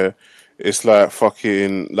Trusay, yeah. It's like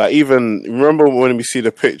fucking like even remember when we see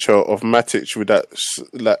the picture of Matic with that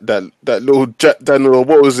little Jack Daniel,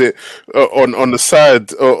 what was it on the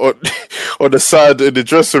side on the side of the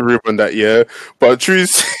dressing room and that, yeah. But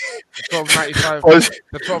Trusay,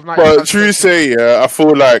 but Trusay, yeah, I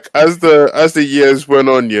feel like as the years went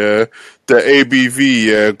on, yeah, the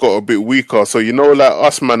ABV got a bit weaker. So you know, like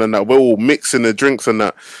us man and that, we're all mixing the drinks and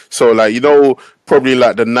that. So like, you know, probably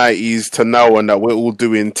like the 90s to now and that, we're all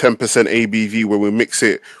doing 10% ABV where we mix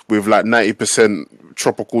it with like 90%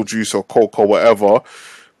 tropical juice or Coke or whatever.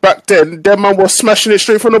 Back then, them man was smashing it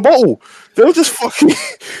straight from the bottle. They were just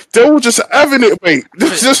having it, mate.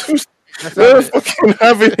 They were fucking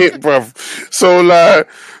having it, bruv. So like,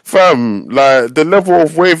 fam, like the level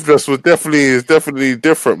of waveness is definitely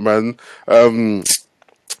different, man.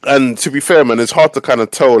 And to be fair, man, it's hard to kind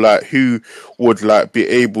of tell like who would like be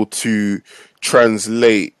able to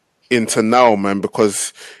translate into now, man,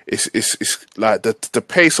 because it's like the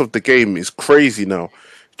pace of the game is crazy now.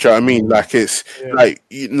 Do you know what I mean? Like it's like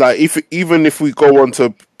if we go on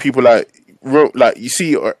to people like you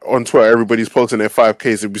see on Twitter, everybody's posting their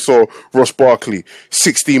 5Ks. If we saw Ross Barkley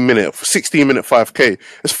 16 minute 5K,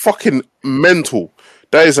 it's fucking mental.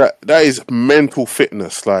 That is mental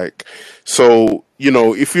fitness. Like, so, you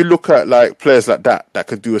know, if you look at like players like that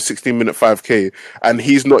could do a 16-minute 5K, and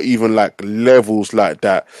he's not even like levels like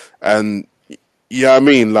that, and you know what I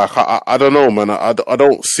mean? Like, I don't know, man. I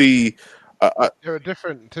don't see. They're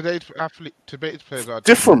different. Today's players are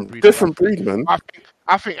different breed, man.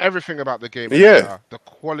 I think everything about the game is better. The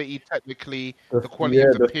quality technically, the quality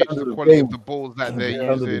of the pitch, the quality of the balls that they're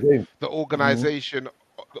using, the organisation.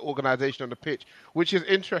 the organisation on the pitch, which is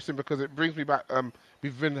interesting because it brings me back.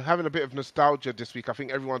 We've been having a bit of nostalgia this week. I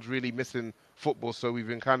think everyone's really missing football, so we've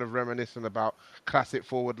been kind of reminiscing about classic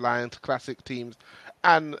forward lines, classic teams.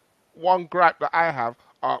 And one gripe that I have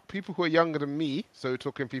are people who are younger than me, so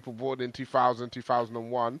talking people born in 2000,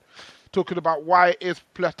 2001, talking about why is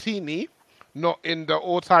Platini not in the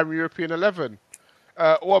all-time European 11?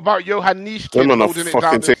 What about Johan Nijtje? Them man are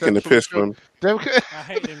fucking taking the piss, man. I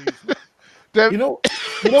hate them.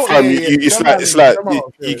 It's like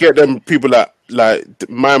you get them people that like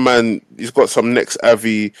my man. He's got some next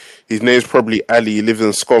Avi. His name's probably Ali. He lives in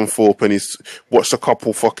Scunthorpe, and he's watched a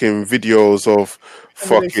couple fucking videos of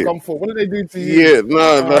fucking. What did they do to you? Yeah,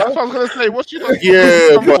 no. That's what I was gonna say. What's your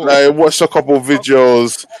Yeah, but I watched a couple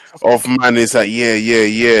videos of man. Is like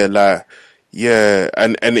like. Yeah,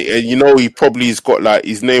 and you know he probably's got like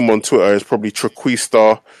his name on Twitter is probably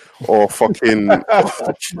Trequista or fucking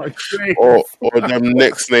or them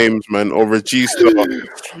next names, man, or Regista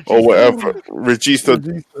or whatever. Regista,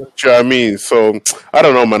 do you know what I mean? So I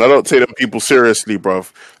don't know, man. I don't take them people seriously,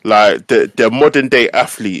 bruv. Like the modern day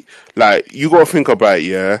athlete, like you gotta think about it,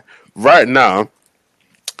 yeah. Right now,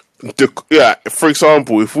 for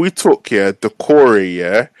example, if we took the Corey,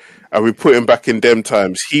 and we put him back in them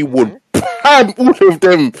times, he would pam all of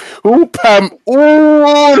them. Who pam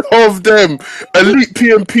all of them? Elite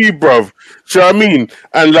PMP, bruv. Do you know what I mean?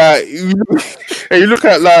 And like, you look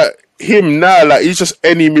at like him now, like he's just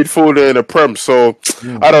any midfielder in a Prem. So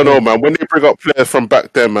I don't know, man. When they bring up players from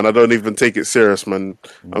back then, man, I don't even take it serious, man.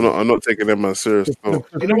 I'm not taking them man serious. No.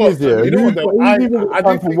 You know what? I do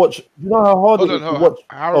watch. You know how hard it is to watch.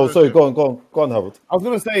 Oh, sorry. Go on, Harold. I was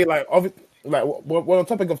gonna say like we're on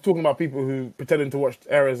topic of talking about people who pretending to watch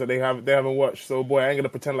eras that they haven't watched. So boy, I ain't gonna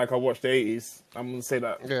pretend like I watched the 80s. I'm gonna say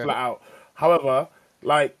that flat out. However,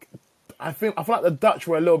 like I feel like the Dutch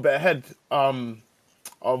were a little bit ahead of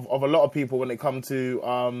a lot of people when it comes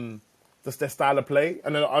to just their style of play.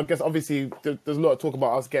 And then I guess obviously there's a lot of talk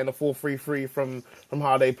about us getting a 4-3-3 from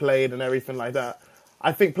how they played and everything like that.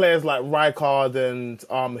 I think players like Rijkaard and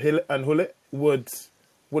Gullit would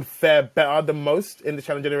fare better than most in the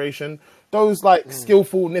Challenge generation. Those like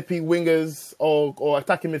skillful, nippy wingers or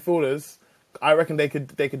attacking midfielders, I reckon they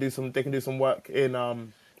could do some work in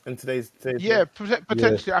today's potentially. Yeah.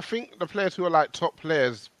 I think the players who are like top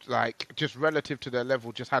players, like just relative to their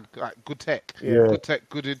level, just had like good tech,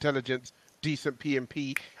 good intelligence, decent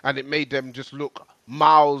PMP, and it made them just look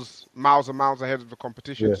miles and miles ahead of the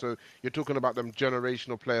competition. Yeah. So you're talking about them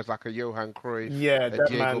generational players like a Johan Cruyff,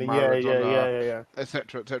 Diego Maradona,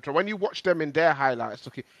 etc. When you watch them in their highlights,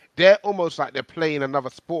 they're almost like they're playing another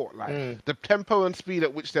sport. Like the tempo and speed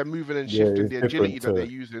at which they're moving and shifting, the agility that they're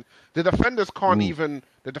using, the defenders can't even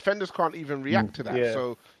react to that. Yeah.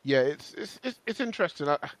 So it's interesting.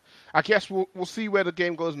 I guess we'll see where the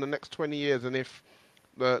game goes in the next 20 years, and if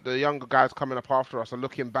the younger guys coming up after us are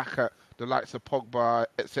looking back at the likes of Pogba,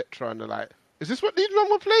 etc., and they're like, "Is this what these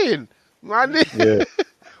men were playing?" Man, that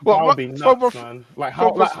would be nuts, man. Like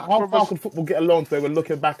how far could football get along so they were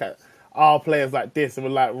looking back at our players like this and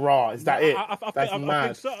we're like, "Raw, is that it?" That's mad. I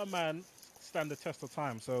think certain men stand the test of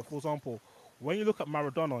time. So, for example, when you look at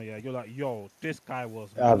Maradona, you're like, "Yo, this guy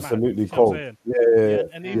was absolutely mad." cold." And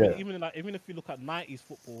even if you look at 90s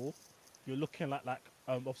football, you're looking like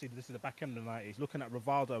obviously this is the back end of the 90s. Looking at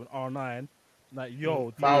Rivaldo and R9, like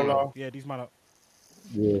Fowler. These man are.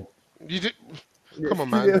 Yeah. You did. Come on,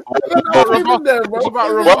 man. Yeah. What's about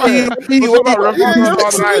Rivaldo?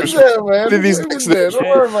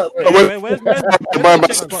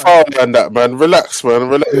 And that, man. Relax, man.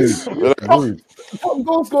 Top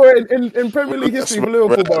goal scorer in Premier League history for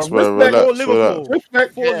Liverpool, man.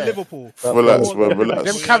 Respect for Liverpool. Relax, man. Relax.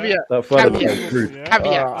 Them caveat. I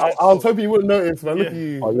was hoping you wouldn't notice, man. Look at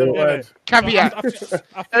you. Caveat.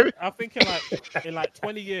 I think in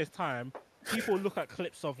 20 years' time, people look at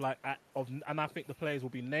clips of and I think the players will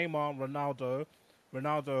be Neymar,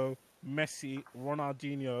 Ronaldo, Messi,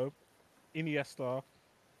 Ronaldinho, Iniesta,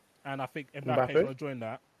 and I think Mbappe will join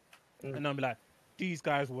that, and they'll be like, these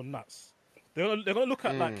guys were nuts. They're gonna look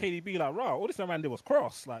at like KDB like, right, all this man did was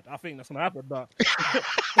cross. Like, I think that's gonna happen, but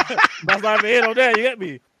that's neither here nor there. You get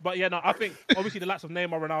me? But I think obviously the likes of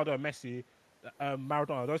Neymar, Ronaldo, and Messi,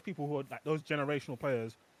 Maradona, those people who are like those generational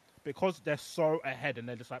players, because they're so ahead and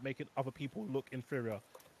they're just like making other people look inferior,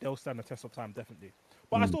 they'll stand the test of time, definitely.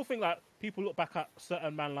 But I still think like people look back at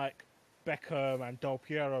certain men like Beckham and Del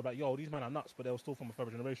Piero, like, yo, these men are nuts, but they were still from a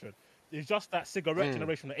further generation. It's just that cigarette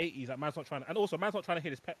generation, the 80s, that man's not trying to, and also man's not trying to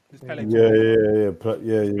hit his Pele. Yeah.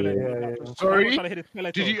 Sorry,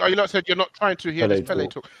 are you not said you're not trying to hear this Pele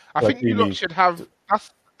talk? I think you lot should have.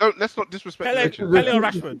 let's not disrespect Pele or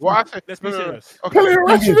Rashford. What I say, Let's be serious. Okay. Pele or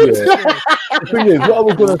Rashford. The thing is, what I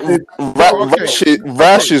was going to say...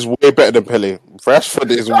 Rash is way better than Pele.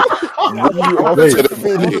 Rashford is way better than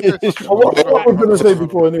Pele. What I was going to say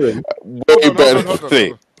before anyway. Way better than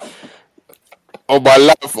Pele. On my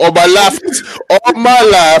life,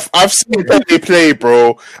 I've seen Pele play,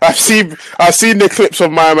 bro. I've seen the clips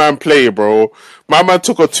of my man play, bro. My man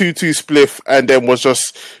took a 2-2 spliff and then was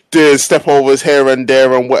just doing step overs here and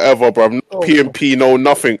there and whatever, bro. No P&P, no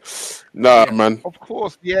nothing. Nah, yeah, man. Of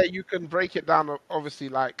course, yeah, you can break it down, obviously,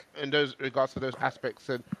 like, in those regards to those aspects,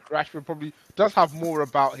 and Rashford probably does have more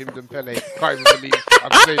about him than Pele. Can't even believe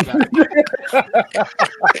I'd say that.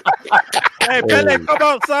 Hey, Pele, come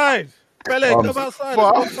outside. Pele, come outside.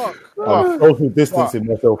 I'm social distancing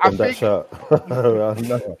myself from that shot.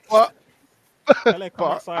 But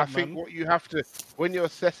I think what you have to, when you're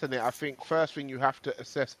assessing it, I think first thing you have to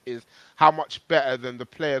assess is how much better than the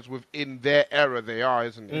players within their era they are,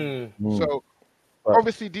 isn't it? So,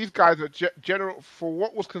 obviously, these guys are general for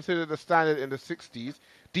what was considered a standard in the 60s.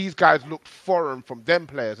 These guys looked foreign from them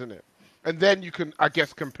players, isn't it? And then you can, I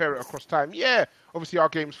guess, compare it across time. Yeah, obviously our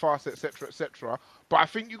game's fast, etc., etc. But I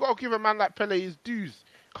think you got to give a man like Pele his dues.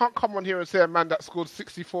 Can't come on here and say a man that scored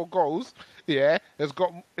 64 goals, has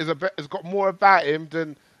got more about him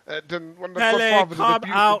than one of the Godfathers come of the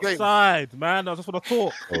outside, man. I just want to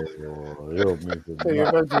talk.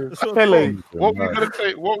 Pele, what were you gonna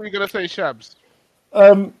say? What were you gonna say, Shabs?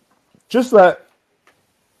 Just like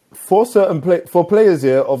for players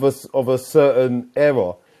here of a certain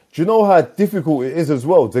era, do you know how difficult it is as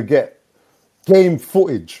well to get game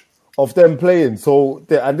footage of them playing? So,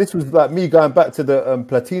 and this was like me going back to the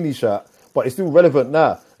Platini shot, but it's still relevant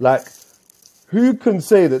now. Like, who can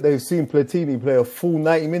say that they've seen Platini play a full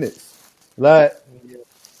 90 minutes? Like,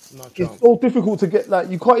 it's so difficult to get. Like,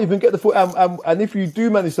 you can't even get the footage. And if you do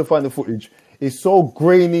manage to find the footage, it's so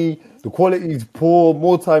grainy. The quality is poor.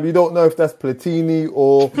 More time, you don't know if that's Platini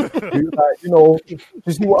or, you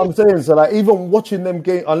see what I'm saying? So, like, even watching them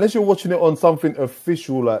game, unless you're watching it on something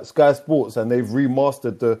official like Sky Sports and they've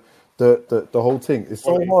remastered the whole thing, it's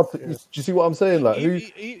so hard. Do you see what I'm saying? Like,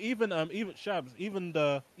 even Shabs,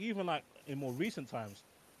 even like in more recent times,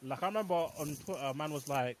 like I remember on Twitter, a man was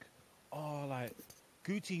like, "Oh, like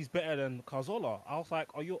Guti's better than Cazorla." I was like,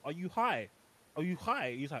 "Are you high? Are you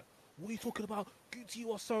high?" He's like, "What are you talking about? Guti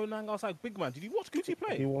was so lang." I was like, "Big man, did you watch Guti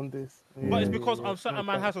play?" He won this, but it's because a certain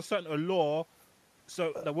man has a certain allure.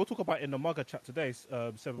 So that we'll talk about in the Mugger chat today,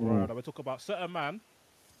 we'll talk about certain man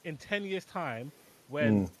in 10 years' time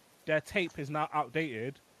when their tape is now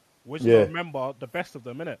outdated. We're just gonna remember the best of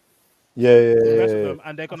them, innit? The best of them,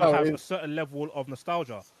 and they're gonna have a certain level of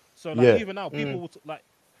nostalgia. So like even now, people will like,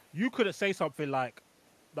 you couldn't say something like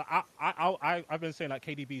that. I've been saying like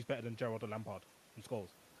KDB is better than Gerrard or Lampard in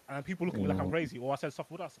goals, and people look at me like I'm crazy. Or I said stuff.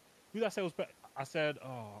 Who did I say was better? I said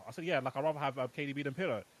yeah, like I'd rather have KDB than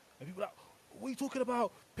Pirlo. And people are like, what are you talking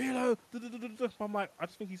about, Pirlo? I'm like, I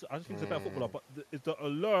just think he's a better footballer, but it's the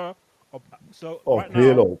allure. Right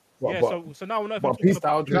now, so now we're not even talking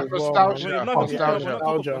about nostalgia.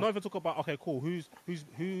 Not even talk about okay, cool. Who's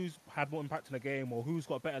had more impact in the game, or who's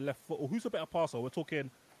got a better left foot, or who's a better passer? We're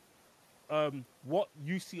talking what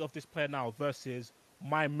you see of this player now versus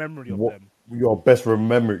my memory of them. Your best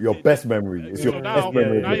memory. It's your best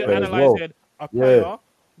memory. Now you're analysing a player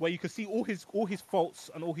where you can see all his faults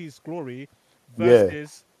and all his glory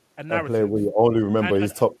versus a narrative. Player where you only remember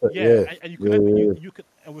his top. And you can,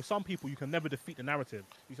 and with some people you can never defeat the narrative.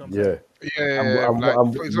 You see what I'm saying?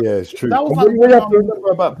 It's true. That was like when they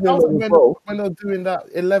were doing that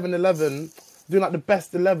 11-11, doing like the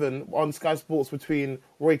best 11 on Sky Sports between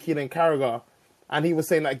Roy Keane and Carragher, and he was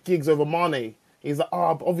saying like Giggs over Mane. He's like,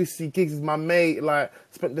 but obviously Giggs is my mate. Like,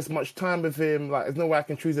 spent this much time with him. Like, there's no way I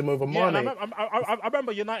can choose him over Mane. I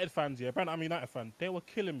remember United fans. Yeah, apparently I'm a United fan. They were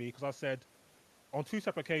killing me because I said on two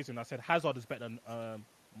separate occasions, I said Hazard is better than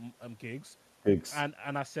Giggs. And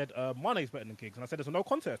I said Mane is better than Giggs. And I said there's no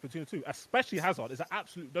contest between the two, especially Hazard. It's an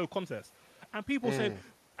absolute no contest. And people said,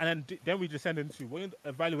 and then we descend into when you're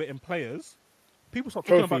evaluating players, people start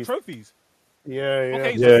talking about trophies. But the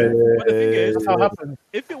thing is, that's how it happens.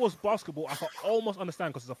 If it was basketball, I could almost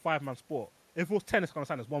understand because it's a 5-man sport. If it was tennis, I can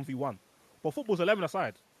understand it's 1v1. But football's 11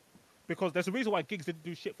 aside. Because there's a reason why Giggs didn't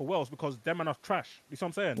do shit for Wales, because them man are trash. You see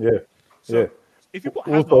what I'm saying? If you put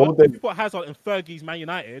Hazard in Fergie's Man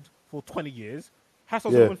United for 20 years,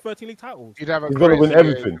 Hazard's going to win 13 league titles. He's going to win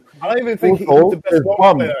everything. I don't even think he's the best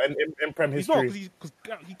player in Prem history. He's not, because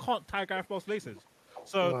he can't tie Gareth Bale's laces.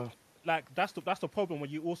 So, like, that's the problem when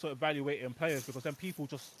you also evaluating players, because then people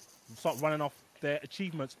just start running off their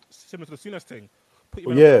achievements similar to the Souness thing. Put him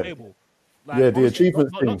on the table. Like, the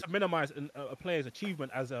achievements not to minimise a player's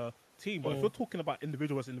achievement as a team, but if you're talking about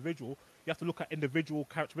individual as individual, you have to look at individual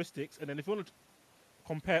characteristics, and then if you want to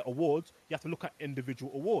compare awards, you have to look at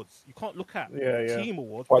individual awards. You can't look at team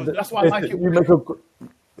awards. That's why I like it.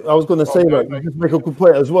 I was going to say that you just make a good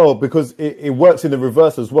point as well, because it works in the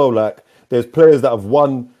reverse as well. Like, there's players that have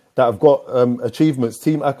won, that have got achievements,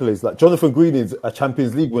 team accolades. Like Jonathan Greening's a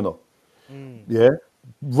Champions League winner. Yeah,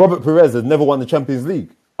 Robert Perez has never won the Champions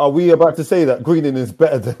League. Are we about to say that Greening is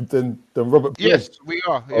better than Robert Perez? Yes, we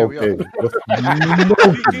are. Yeah, we are. I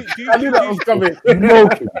knew that was coming.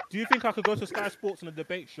 Do you think I could go to Sky Sports on a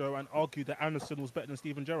debate show and argue that Anderson was better than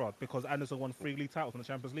Steven Gerrard because Anderson won 3 league titles in the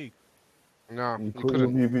Champions League? No, you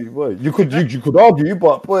could argue,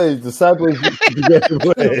 but boy, the sideways you get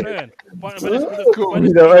away.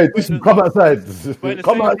 Come outside.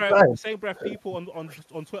 Come outside. Same breath, people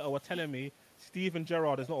on Twitter were telling me Steven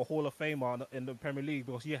Gerrard is not a Hall of Famer in the Premier League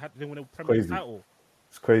because he didn't win a Premier League title.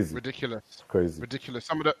 It's crazy. Ridiculous. It's crazy. Ridiculous.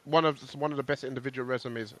 One of the best individual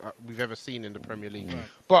resumes we've ever seen in the Premier League.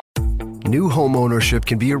 But new home ownership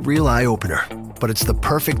can be a real eye-opener, but it's the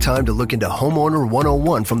perfect time to look into Homeowner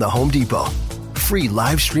 101 from the Home Depot. Free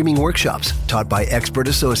live streaming workshops taught by expert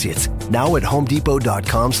associates now at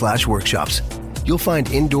homedepot.com/workshops. You'll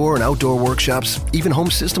find indoor and outdoor workshops, even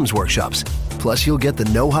home systems workshops. Plus, you'll get the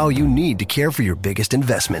know-how you need to care for your biggest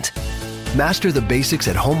investment. Master the basics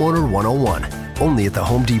at Homeowner 101, only at the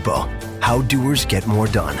Home Depot. How doers get more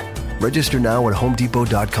done. Register now at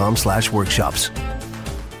homedepot.com/workshops.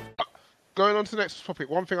 Going on to the next topic,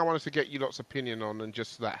 one thing I wanted to get you lot's opinion on and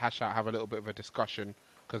just hash out, have a little bit of a discussion,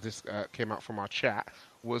 because this came out from our chat,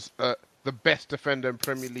 was the best defender in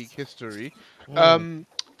Premier League history.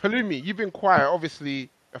 Palumi, you've been quiet. Obviously,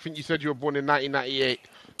 I think you said you were born in 1998,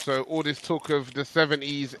 so all this talk of the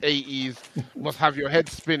 70s, 80s must have your head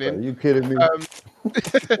spinning. Are you kidding me?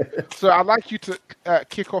 So I'd like you to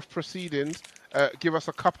kick off proceedings. Give us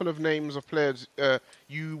a couple of names of players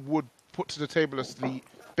you would put to the table as the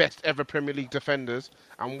best ever Premier League defenders,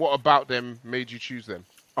 and what about them made you choose them?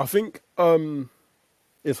 I think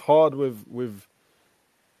it's hard with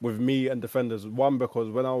me and defenders. One, because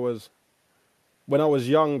when I was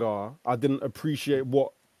younger, I didn't appreciate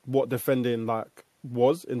what defending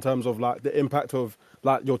was in terms of the impact of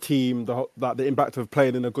your team, the impact of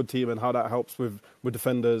playing in a good team and how that helps with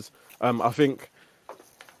defenders. I think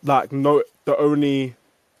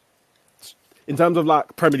in terms of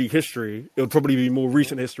Premier League history, it would probably be more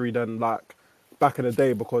recent history than back in the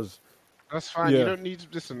day, because that's fine. Yeah. You don't need to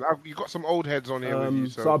listen. You've got some old heads on here with you,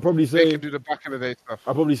 so I'd probably say they can do the back in the day stuff.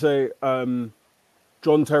 I'd probably say John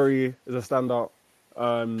Terry is a standout.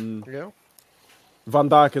 Van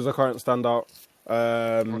Dijk is a current standout.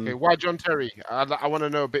 Okay, why John Terry? I want to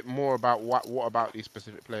know a bit more about what about these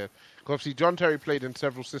specific players. Because obviously John Terry played in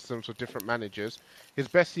several systems with different managers. His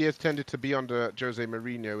best years tended to be under Jose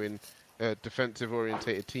Mourinho in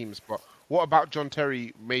defensive-orientated teams. But what about John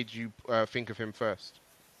Terry made you think of him first?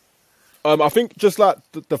 I think just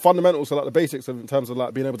the fundamentals, so the basics in terms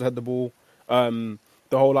of being able to head the ball, the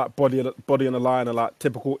whole body on the line, and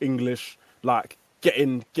typical English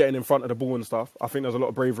getting in front of the ball and stuff. I think there's a lot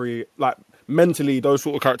of bravery, mentally, those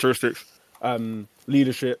sort of characteristics,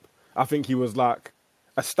 leadership. I think he was a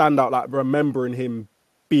standout. Remembering him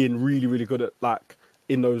being really, really good at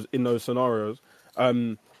in those scenarios.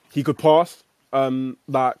 He could pass, he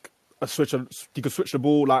could switch the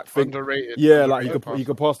ball, underrated. Yeah, he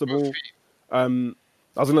could pass the ball. I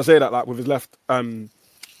was gonna say that with his left, and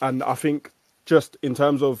I think just in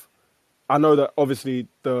terms of, I know that obviously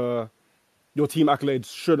your team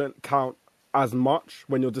accolades shouldn't count as much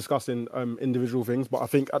when you're discussing individual things, but I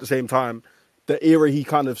think at the same time, the era he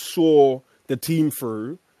kind of saw the team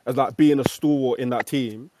through as being a stalwart in that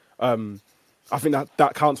team, I think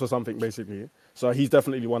that counts for something basically. So he's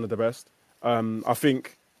definitely one of the best. I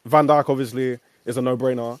think Van Dijk obviously is a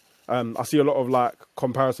no-brainer. I see a lot of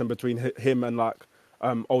comparison between him and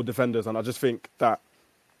old defenders, and I just think that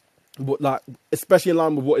especially in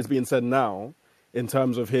line with what is being said now in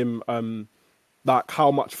terms of him,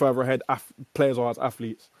 how much further ahead players are as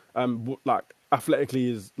athletes.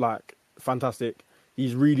 Athletically is fantastic.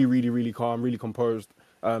 He's really, really, really calm, really composed.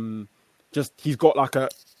 He's got a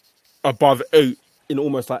above 8 in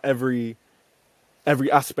almost every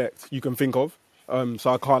aspect you can think of.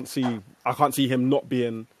 So I can't see him not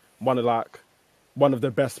being one of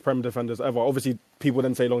the best Prem defenders ever. Obviously, people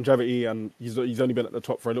then say longevity, and he's only been at the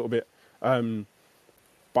top for a little bit.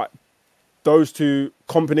 But those two,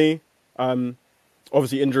 Kompany,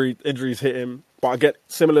 obviously injuries hit him. But I get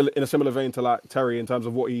in a similar vein to Terry in terms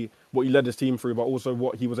of what he led his team through, but also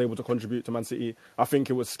what he was able to contribute to Man City. I think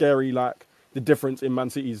it was scary, the difference in Man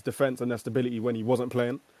City's defense and their stability when he wasn't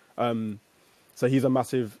playing. So he's a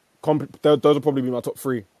massive. Those will probably be my top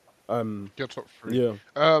three. Your top three.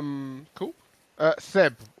 Yeah. Cool.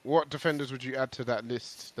 Seb, what defenders would you add to that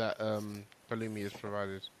list that Palumi has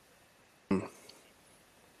provided?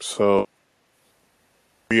 So,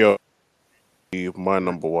 Rio, my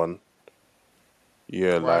number one.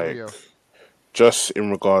 Yeah, Why like Rio? just in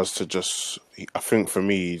regards to I think for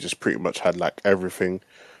me, he just pretty much had like everything.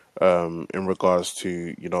 In regards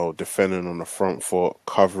to defending on the front foot,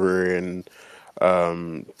 covering,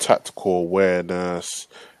 tactical awareness,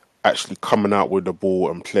 actually coming out with the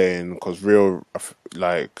ball and playing. Because Rio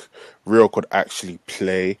could actually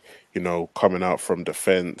play. Coming out from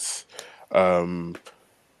defense. Same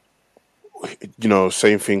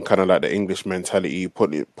thing, kind of like the English mentality,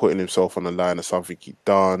 putting himself on the line of something he'd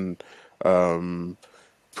done,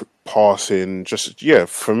 passing,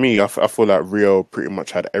 for me, I feel like Rio pretty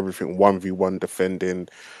much had everything. 1v1 defending,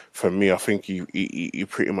 for me, I think he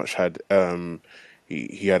pretty much had,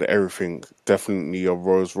 he had everything. Definitely a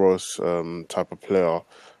Rolls Royce type of player,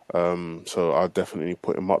 so I'll definitely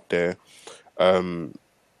put him up there.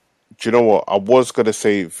 Do you know what? I was going to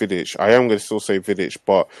say Vidic. I am going to still say Vidic,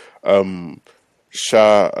 but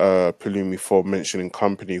Palumi for mentioning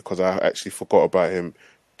Kompany, because I actually forgot about him.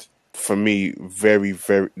 For me, very,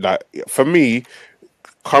 very... for me,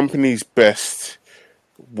 Kompany's best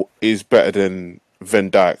is better than Van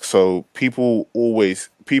Dijk. So people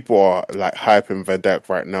are like hyping Van Dijk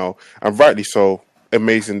right now, and rightly so.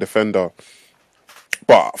 Amazing defender.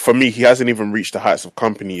 But for me, he hasn't even reached the heights of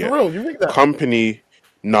Kompany yet. For real, you think that? Kompany...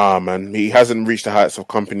 Nah, man, he hasn't reached the heights of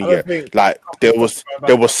Kompany yet. Like there was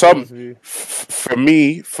some for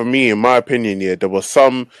me, in my opinion, there was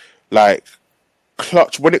some like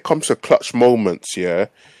clutch when it comes to clutch moments.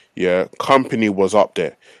 Kompany was up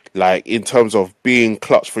there. Like in terms of being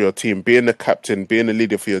clutch for your team, being the captain, being the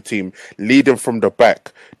leader for your team, leading from the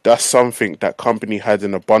back. That's something that Kompany had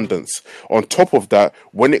in abundance. On top of that,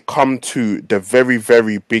 when it comes to the very,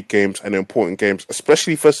 very big games and important games,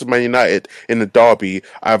 especially versus Man United in the derby,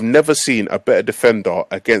 I've never seen a better defender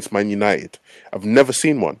against Man United. I've never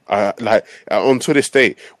seen one. Until this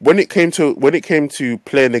day, when it came to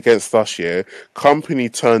playing against us,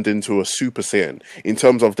 Kompany turned into a Super Saiyan in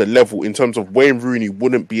terms of the level, in terms of Wayne Rooney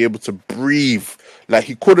wouldn't be able to breathe. Like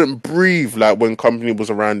he couldn't breathe like when Kompany was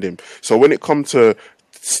around him. So when it comes to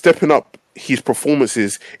stepping up his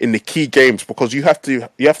performances in the key games, because you have to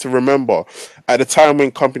remember at the time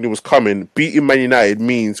when Kompany was coming, beating Man United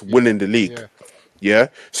means winning the league. Yeah.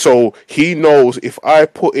 So he knows if I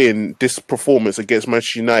put in this performance against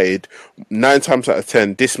Manchester United 9 times out of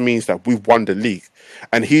 10, this means that we've won the league,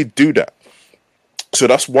 and he'd do that. So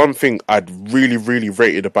that's one thing I'd really, really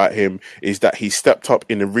rated about him, is that he stepped up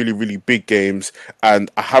in the really, really big games, and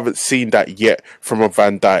I haven't seen that yet from a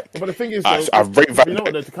Van Dijk. But the thing is, I rate Van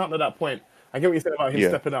Dijk. To counter that point, I get what you said about him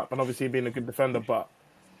stepping up and obviously being a good defender, but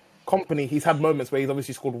Kompany, he's had moments where he's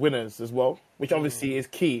obviously scored winners as well, which obviously is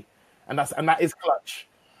key, and that is clutch.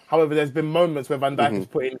 However, there's been moments where Van Dijk has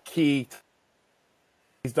put in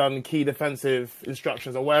he's done key defensive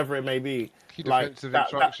instructions or whatever it may be. Key defensive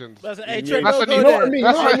instructions. You know what I mean?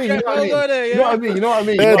 That's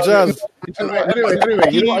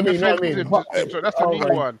a new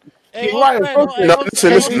one.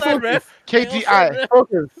 Listen. KDI.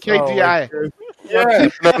 KDI. Yeah.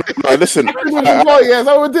 No, listen. Yes,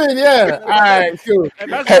 what we're doing. Yeah. All right. Cool.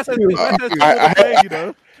 I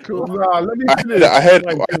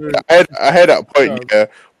had that point,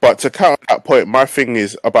 but to counter that point, my thing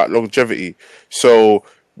is about longevity. So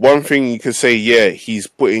one thing you could say, he's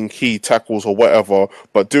putting key tackles or whatever,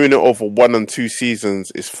 but doing it over 1 and 2 seasons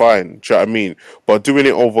is fine. Do you know what I mean? But doing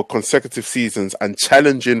it over consecutive seasons and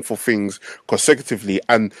challenging for things consecutively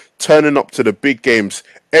and turning up to the big games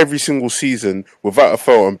every single season without a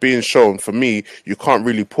fail and being shown, for me, you can't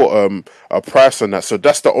really put a price on that. So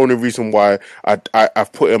that's the only reason why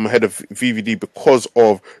I've put him ahead of VVD, because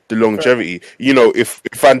of the longevity. If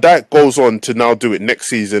Van Dijk goes on to now do it next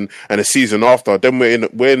season and the season after, then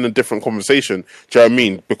we're in a different conversation. Do you know what I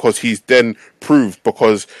mean? Because he's then proved,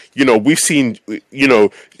 because we've seen,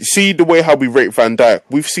 see the way how we rate Van Dijk.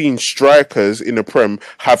 We've seen strikers in the Prem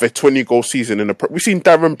have a 20-goal season in the Prem. We've seen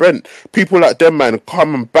Darren Brent, people like them, man,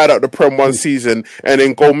 come and bad out the Prem one season and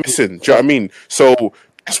then go missing. Do you know what I mean? So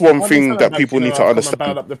that's one thing that people need to understand.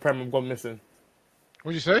 Bad up the Prem and gone missing.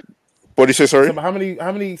 What did you say? What did you say? Sorry. So how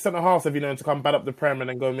many centre halves have you known to come bad up the Prem and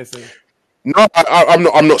then go missing? No,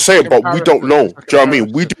 I'm not saying, but we don't know. Do you know what I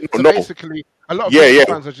mean? We don't know. Basically, a lot of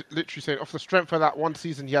fans are literally saying, off the strength of that one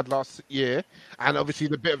season he had last year, and obviously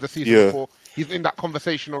the bit of the season before, he's in that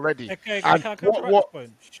conversation already. Okay, and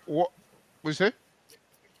what What you say?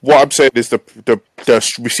 What I'm saying is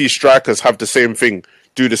we see strikers have the same thing,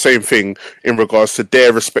 do the same thing in regards to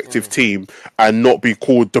their respective team, and not be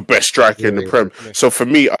called the best striker in the Prem. So for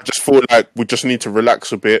me, I just feel like we just need to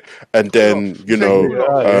relax a bit, and then we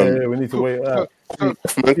need to wait out.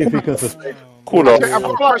 Cool off. I've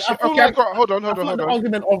got a question. Okay, hold on. The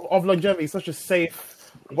argument of longevity is such a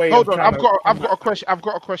safe way. Hold on, I've got a question. I've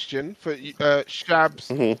got a question for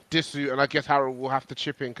Shabs, Disu, and I guess Harold will have to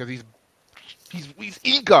chip in because he's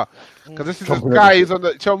eager because this is this guy is on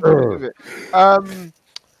the chomping of it.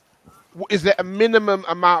 Is there a minimum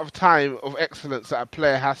amount of time of excellence that a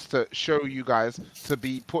player has to show you guys to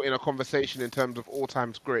be put in a conversation in terms of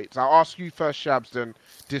all-time greats? I'll ask you first, Shabs, then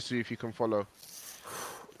Disu, if you can follow.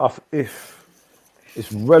 If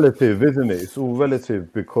it's relative, isn't it? It's all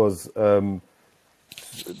relative because players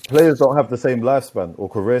don't have the same lifespan or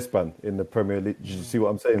career span in the Premier League. Do you see what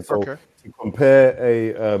I'm saying? So to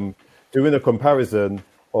compare doing a comparison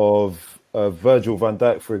of Virgil van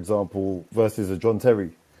Dijk, for example, versus a John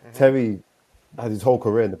Terry. Terry had his whole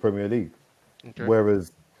career in the Premier League,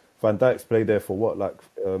 whereas Van Dijk's played there for what, like,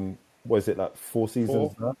 what is it, like 4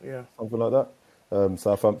 seasons now? Yeah, something like that.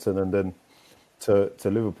 Southampton and then to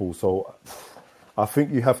Liverpool. So I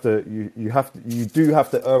think you do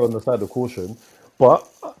have to err on the side of caution, but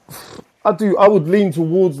I would lean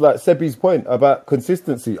towards like Sebi's point about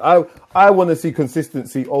consistency. I want to see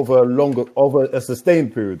consistency over a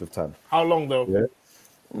sustained period of time. How long though?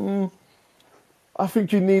 Yeah. I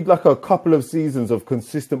think you need like a couple of seasons of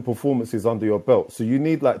consistent performances under your belt. So you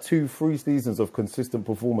need like 2-3 seasons of consistent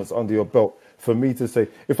performance under your belt for me to say,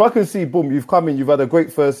 if I can see, boom, you've come in, you've had a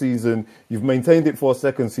great first season, you've maintained it for a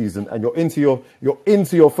second season, and you're into your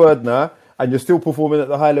third now, and you're still performing at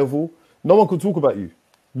the high level, no one can talk about you.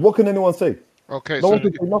 What can anyone say? Okay, so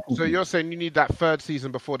you're saying you need that third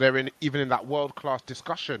season before they're even in that world-class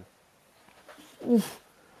discussion? Oof.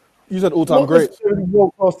 You said all-time greats. Yeah,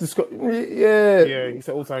 you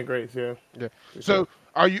said all-time greats. Yeah. So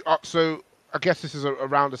are you? So I guess this is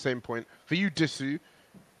around the same point for you, Disu.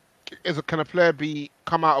 Can a player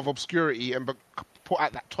come out of obscurity and put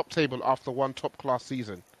at that top table after one top-class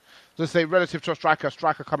season? Let's say relative to a striker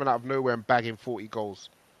coming out of nowhere and bagging 40 goals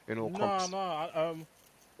in all comps.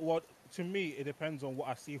 Well, to me, it depends on what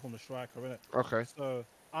I see from the striker, innit? Okay. So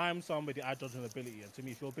I'm somebody, I judge an ability, and to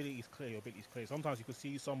me, if your ability is clear, your ability is clear. Sometimes you could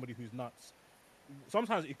see somebody who's nuts.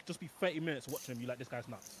 Sometimes it could just be 30 minutes watching him, you like, this guy's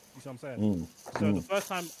nuts. You see what I'm saying? So the first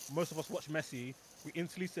time most of us watched Messi, we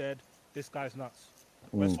instantly said, this guy's nuts.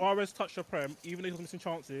 When Suarez touched the Prem, even though he was missing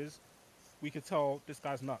chances, we could tell this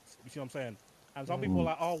guy's nuts. You see what I'm saying? And some people are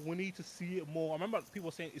like, oh, we need to see it more. I remember people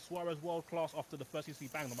saying, is Suarez world class after the first season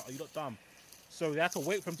he banged? I'm like, oh, you look dumb. So they had to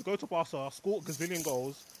wait for him to go to Barca, score a gazillion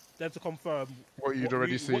goals, then to confirm what you'd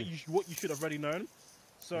already seen, what you should have already known.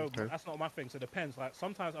 So that's not my thing. So it depends. Like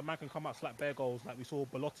sometimes a man can come out slap bare goals, like we saw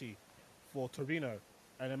Belotti for Torino,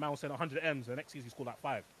 and the man was saying 100 M's. The next season he scored like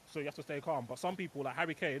 5. So you have to stay calm. But some people like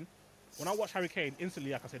Harry Kane, when I watch Harry Kane,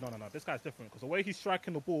 instantly I can say no, this guy's different because the way he's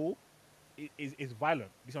striking the ball is violent.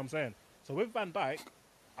 You see what I'm saying? So with Van Dijk,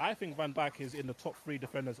 I think Van Dijk is in the top 3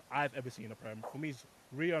 defenders I've ever seen in the Prem. For me, it's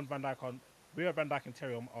Rio and Van Dijk and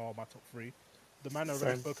Terry are my top 3. The man I've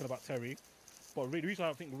already spoken about Terry. But the reason I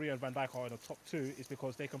don't think Rio and Van Dijk are in the top 2 is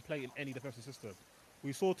because they can play in any defensive system.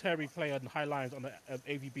 We saw Terry play on high lines on the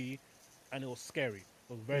AVB, and it was scary.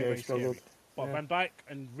 It was very, very scary. But Van Dijk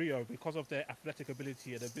and Rio, because of their athletic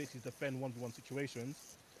ability and ability to defend 1v1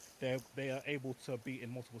 situations, they are able to be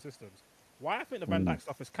in multiple systems. Why I think the Van Dijk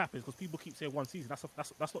stuff is cap is because people keep saying one season.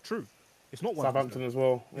 That's not true. It's not one Southampton season. As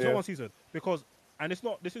well. It's not one season because, and it's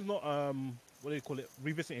not. This is not what do you call it?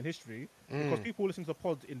 Revisiting history. Because people listen to the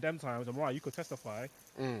pod in them times, and right, you could testify.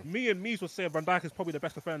 Me and Mies would say Van Dijk is probably the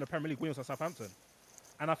best defender in the Premier League when he was at Southampton.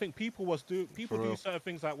 And I think people do certain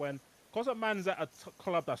things like because a man's at a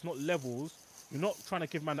club that's not levels, you're not trying to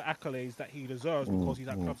give man the accolades that he deserves because he's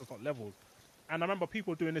at clubs that's not levels. And I remember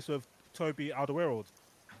people doing this with Toby Alderweireld.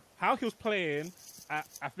 How he was playing at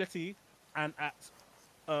Atleti and at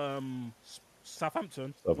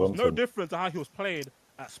Southampton was no different to how he was playing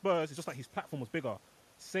at Spurs. It's just like his platform was bigger.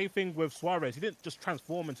 Same thing with Suarez. He didn't just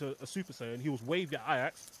transform into a Super Saiyan. He was wavy at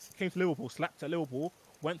Ajax, came to Liverpool, slapped at Liverpool,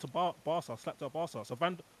 went to Barca, slapped at Barca. So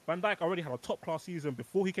Van Dijk already had a top-class season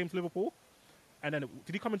before he came to Liverpool. And then,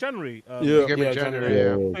 did he come in January? He came in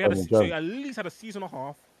January. So he at least had a season and a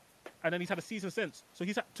half. And then he's had a season since. So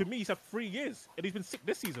he's had 3 years. And he's been sick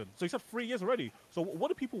this season. So he's had 3 years already. So what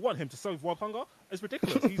do people want him to serve world hunger? It's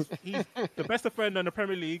ridiculous. He's the best defender in the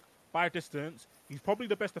Premier League by distance. He's probably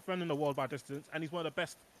the best defender in the world by distance. And he's one of the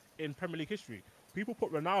best in Premier League history. people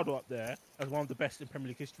put Ronaldo up there as one of the best in Premier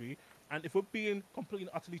League history. And if we're being completely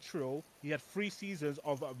and utterly true, he had 3 seasons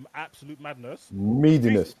of absolute madness.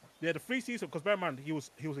 Meadiness. The 3 seasons, because bear in mind, he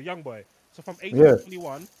was a young boy. So from 18 to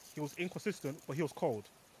 21, he was inconsistent, but he was cold.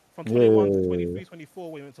 From 21 to 23,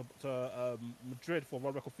 24, when he went to Madrid for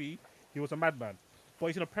World Record fee, he was a madman. But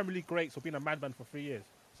he's in a Premier League great for being a madman for 3 years.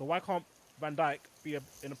 So why can't Van Dijk be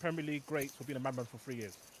in a Premier League great for being a madman for 3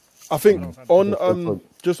 years? I think on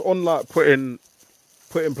just on like putting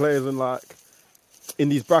players in like in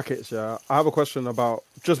these brackets, I have a question about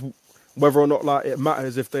just whether or not like it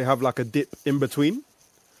matters if they have like a dip in between.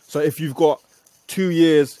 So if you've got 2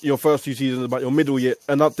 years, your first 2 seasons, but your middle year,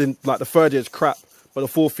 and nothing like the third year is crap, but the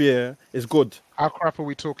fourth year is good. How crap are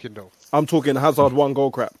we talking though? I'm talking Hazard 1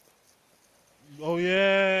 goal crap. Oh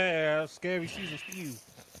yeah, scary season for you.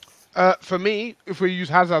 For me, if we use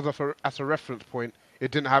Hazard as a reference point, it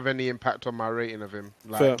didn't have any impact on my rating of him.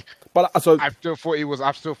 Like, fair. But so I still thought he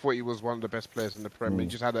was one of the best players in the Premier.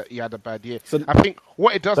 He had a bad year. So I think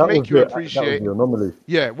what it does make you appreciate. That was the anomaly.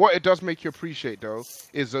 Yeah, what it does make you appreciate though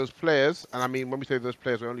is those players, and I mean when we say those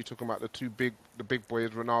players, we're only talking about the big boys,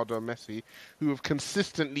 Ronaldo and Messi, who have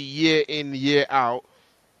consistently year in year out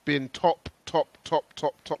been top.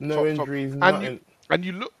 No injuries, nothing. And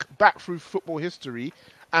you look back through football history.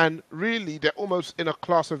 And really, they're almost in a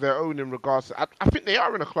class of their own in regards to... I think they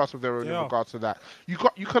are in a class of their own in regards to that. You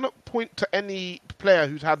cannot point to any player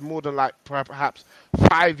who's had more than like perhaps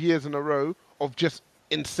 5 years in a row of just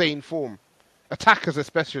insane form. Attackers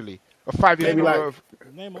especially. Or 5 years in a row of...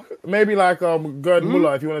 Maybe like Gerd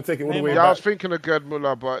Muller, if you want to take it all the way back. I was thinking of Gerd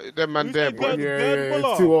Muller, but them man there, boy.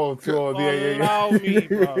 Yeah, too old. Allow me,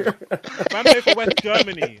 bro. Man played for West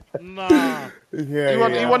Germany. Nah. He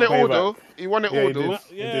won it all, though. He won it all, though.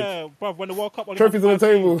 Yeah, bro, when the World Cup... Trophies on the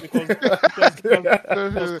table.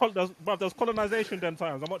 There was colonization then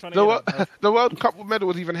times. I'm not trying to... The World Cup medal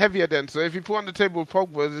was even heavier then, so if you put on the table with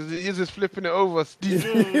Pogba, he's just flipping it over.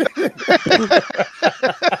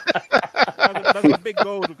 That's a big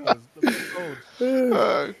goal,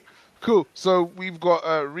 guys. Cool. So we've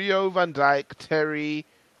got Rio, Van Dijk, Terry,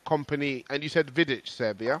 Company, and you said Vidic,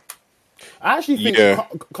 Seb, yeah? I actually think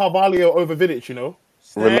Carvalho over Vidic, you know?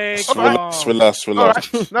 Relax. Right.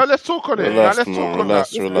 Now let's talk on it. Relax.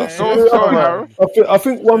 I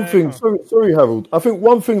think one thing. Sorry, Harold. I think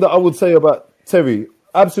one thing that I would say about Terry,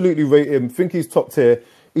 absolutely rate him. Think he's top tier.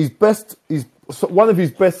 One of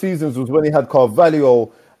his best seasons was when he had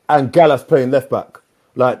Carvalho and Gallas playing left back.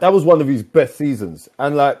 Like that was one of his best seasons,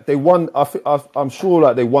 and like they won. I'm sure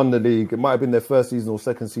like they won the league. It might have been their first season or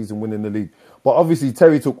second season winning the league. But obviously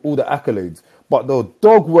Terry took all the accolades. But the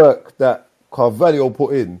dog work that Carvalho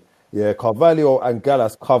put in, Carvalho and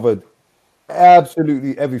Gallas covered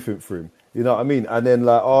absolutely everything for him. You know what I mean? And then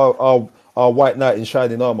like our white knight in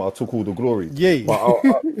shining armor took all the glory. Yeah. But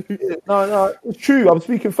no, it's true. I'm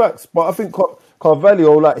speaking facts. But I think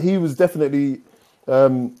Carvalho, like he was definitely.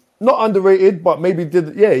 Not underrated, but maybe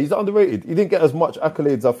he's underrated. He didn't get as much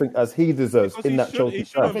accolades, I think, as he deserves in that Chelsea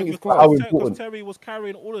side. I think it's quite how important. Terry was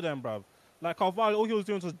carrying all of them, bruv. Like Carvalho, all he was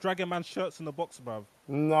doing was dragging man's shirts in the box, bruv.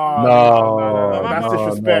 No, that's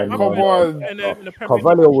disrespect. Come on.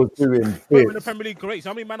 Carvalho was doing bits. In the Premier League, great.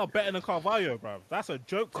 How many men are better than Carvalho, bruv? That's a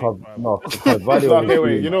joke, bruv. No, Carvalho.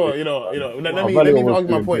 You know. Let me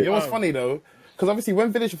argue my point. You know what's funny though? Because obviously,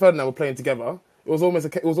 when Vidic and Ferdinand were playing together, it was always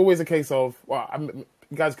a case of. Well,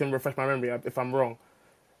 you guys can refresh my memory if I'm wrong.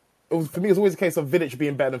 For me, it was always a case of Vidic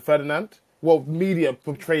being better than Ferdinand. Well, media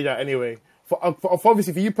portrayed that anyway. For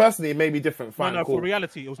obviously, for you personally, it may be different. Fine, no, cool. For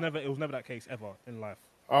reality, it was never that case ever in life.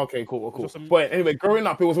 Okay, cool. But anyway, growing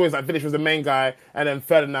up, it was always like Vidic was the main guy, and then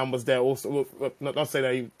Ferdinand was there also. Not to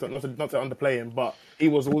say that not to underplay him, but he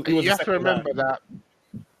was. You have to remember that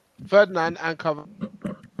Ferdinand and Carvalho.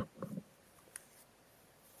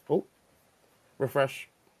 Oh, refresh.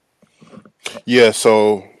 Yeah.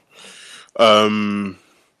 So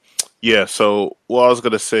what I was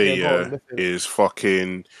gonna say is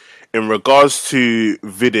fucking. In regards to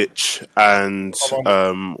Vidic and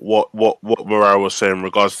what Mariah was saying in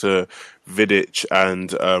regards to Vidic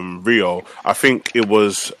and Rio, I think it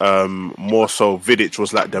was more so Vidic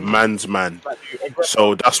was like the man's man.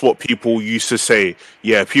 So that's what people used to say.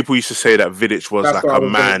 Yeah, people used to say that Vidic was like a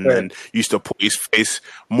man and used to put his face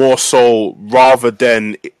more so rather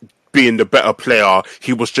than being the better player.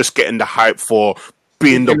 He was just getting the hype for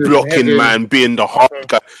being the blocking man, being the hard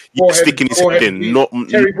guy, sticking his head in, not more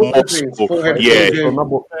so. Yeah. Your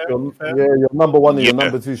number one and your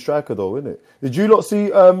number two striker, though, isn't it? Did you not see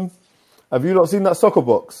Have you not seen that soccer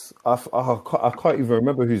box? I can't even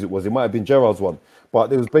remember whose it was. It might have been Gerrard's one.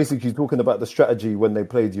 But it was basically talking about the strategy when they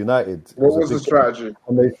played United. What was the strategy?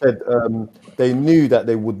 And they said they knew that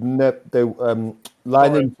they would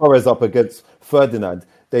lining Torres up against Ferdinand.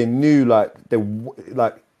 They knew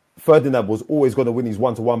Ferdinand was always going to win his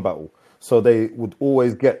 1-to-1 battle, so they would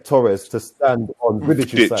always get Torres to stand on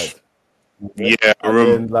Vidic's side. Yeah, I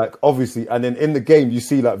remember. Then, obviously, and then in the game, you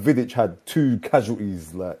see Vidic had 2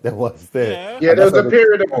 casualties. There was there. Yeah, there was a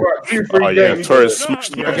period of about 2-3 games. Torres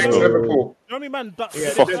smashed against Liverpool. The only man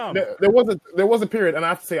there was a period, and I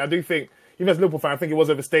have to say, I do think, even as a Liverpool fan, I think it was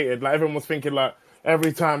overstated. Everyone was thinking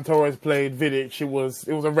every time Torres played Vidic, it was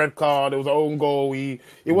a red card, it was an own goal. It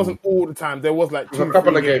wasn't all the time. There was a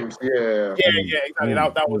couple of games. Yeah, exactly.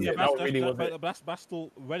 That was it. That really was it. That's still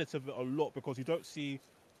relative a lot because you don't see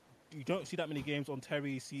that many games on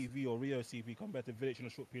Terry CV or Rio CV compared to Vidic in a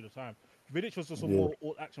short period of time. Vidic was just a more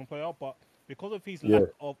all-action player, but because of his lack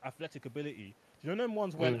of athletic ability, you know them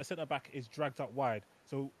ones when a centre-back is dragged out wide.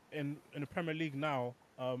 So in the Premier League now,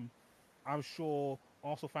 I'm sure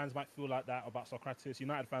Arsenal fans might feel like that about Socrates.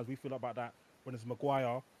 United fans, we feel about that when it's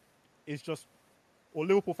Maguire. It's just, or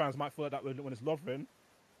Liverpool fans might feel like that when it's Lovren.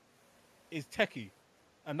 Is techie.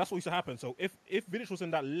 And that's what used to happen. So if Vidic was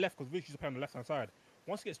in that left, because Vidic used to play on the left-hand side,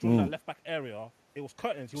 once he gets drawn in that left-back area, it was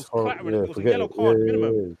curtains. He was clattering. It was a yellow card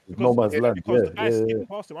minimum. No man's land. Because the guy skipping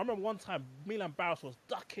past him. I remember one time Milan Barros was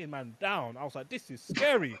ducking man down. I was like, this is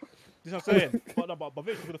scary. This is what I'm saying. But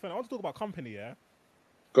Vidic was a defender. I want to talk about Kompany, yeah?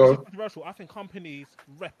 Go on. Controversial. I think Kompany's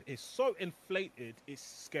rep is so inflated, it's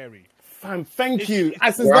scary. Fam, thank you.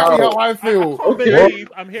 That's exactly how I feel. I can't believe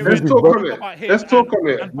I'm hearing Let's talk on it. Let's talk on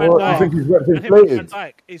it. I think he's rep inflated.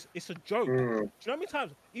 It's a joke. Do you know how many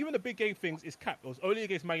times, even the big game things is capped? It was only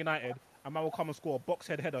against Man United, and man will come and score a box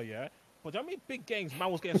header, yeah? But do you know how many big games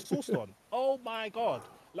man was getting sauced on? Oh my God.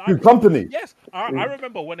 Kompany. Yes, I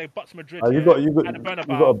remember when they butts Madrid you got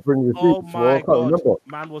to bring your oh my God, remember.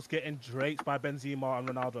 Man was getting draped by Benzema and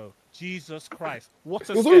Ronaldo. Jesus Christ, what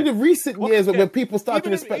a It was only the recent years when people started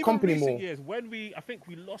to respect Kompany more. Years when I think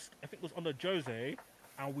we lost. I think it was under Jose,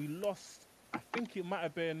 and we lost. I think it might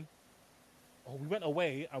have been. Oh, we went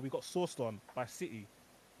away and we got sauced on by City.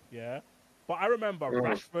 Yeah, but I remember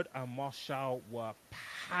Rashford and Martial were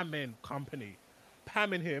pamming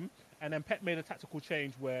pamming him. And then Pep made a tactical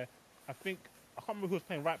change where I can't remember who was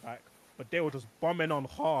playing right back, but they were just bombing on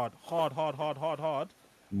hard.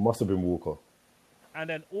 Must have been Walker. And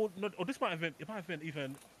then this might have been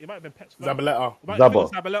Pep's first.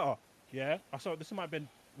 Zabaleta. Yeah. I saw this might have been,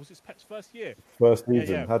 was this Pep's first year? First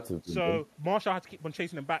season, had to. So Martial had to keep on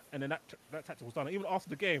chasing him back, and then that tactic was done. And even after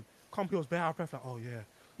the game, Kompany was bare out of breath, like, oh yeah.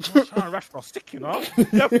 Martial and Rashford are sick, you know?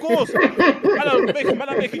 Yeah, of course. Man,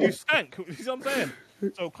 I'm making you stank. You see what I'm saying?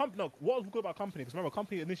 So, what was good about Kompany? Because remember,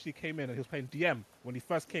 Kompany initially came in and he was playing DM when he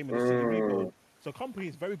first came in the City rebuild. So, Kompany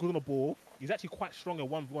is very good on the ball. He's actually quite strong in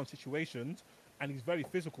 1v1 situations, and he's very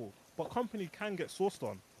physical. But Kompany can get sourced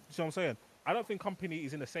on. You see what I'm saying? I don't think Kompany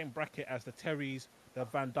is in the same bracket as the Terrys, the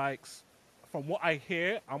Van Dijks. From what I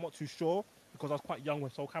hear, I'm not too sure because I was quite young when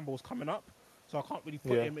Sol Campbell was coming up. So, I can't really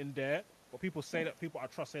put him in there. But people I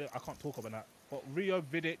trust say that, I can't talk about that. But Rio,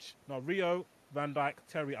 Van Dijk,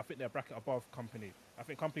 Terry, I think they're a bracket above Kompany. I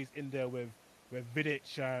think Kompany's in there with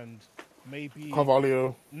Vidic and maybe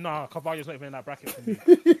Carvalho. Nah, Carvalho's not even in that bracket for me.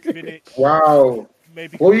 Vidic. Wow.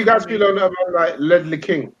 Maybe. What you guys feel on about Ledley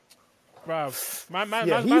King? Bruv,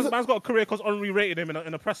 man's got a career because Henry rated him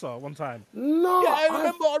in a presser one time. No, yeah, I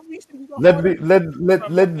remember Henry.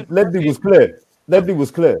 Ledley was clear. Ledley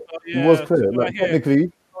was clear. He was clear,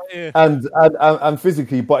 technically. And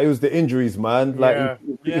physically, but it was the injuries, man.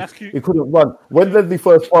 He couldn't run. When Ledley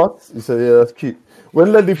first passed, he said, "Yeah, that's cute."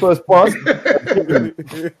 When Ledley first passed,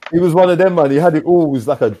 he was one of them, man. He had it all. He was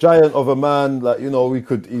like a giant of a man. He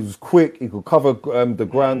was quick. He could cover the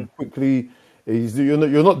ground quickly.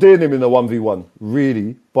 You're not doing him in a 1v1,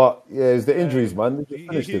 really. But yeah, it's the injuries, man. They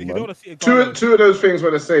just finished him, man. Two of those things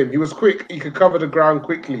were the same. He was quick. He could cover the ground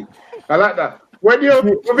quickly. I like that. When you're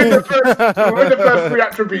within the first 3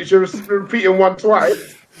 attributes, you're repeating one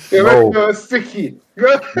twice. You're sticky.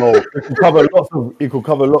 No, he could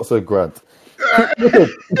cover lots of ground. There's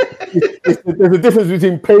a difference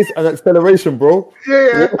between pace and acceleration, bro.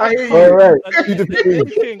 Yeah, I hear you. All right, only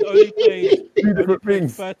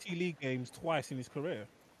played 30 league games twice in his career.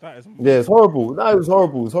 That is it's horrible. No, it was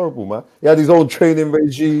horrible, man. He had his own training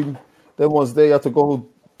regime. Then once he had to go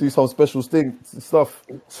do some special stuff.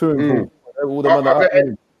 Swimming pool.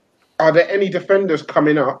 Are there any defenders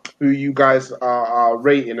coming up who you guys are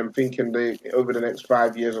rating and thinking they over the next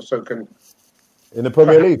 5 years or so can in the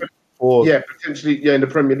Premier League? Or potentially, in the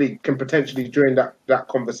Premier League can potentially join that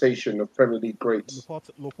conversation of Premier League greats.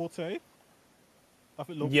 Laporte. I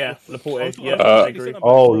think Laporte. I agree.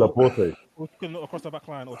 Laporte. Or you can look across the back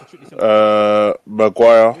line, or to strictly centre back.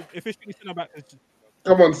 Maguire. If it's strictly centre back,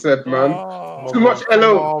 Come on, Seb, man. Too much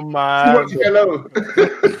hello. Oh, man. Too much hello.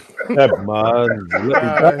 Seb, man.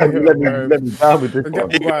 Let me down with this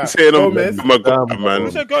one. Saying Gomez. Maguire, man. Who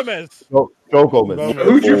said Gomez? Joe Gomez.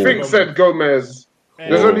 Who do you think said Gomez?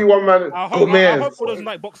 There's only one man. I hope all those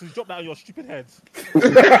night boxes drop out of your stupid heads. Is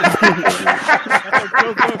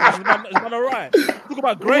man alright? Talk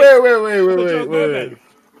about great. Wait.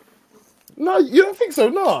 No, you don't think so?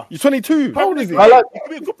 No. He's 22. How old is he? I like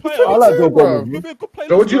Joe Gomez. He'll be a good player.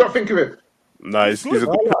 So what do you not think of him? Nah, he's a good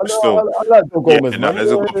player still. I like Joe Gomez, man. He's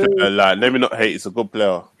a good player. Like, let me not hate. He's a good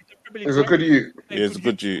player. He's a good youth. Yeah, he's a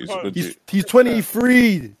good youth. He's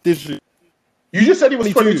 23 this year. You just said he was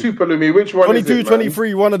 22, Palumi. Which one 22, is it,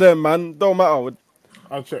 23, one of them, man. Don't matter.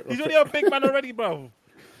 I'll check. He's only a big man already, bro.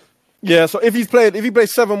 Yeah, so if he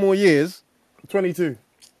plays 7 more years, 22.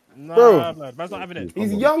 Nah, Bro. man, man's not having it.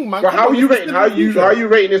 He's young, man. But how are you rating? How are you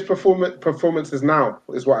rating his performances now?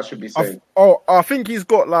 Is what I should be saying. I think he's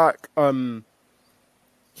got like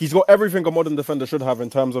he's got everything a modern defender should have in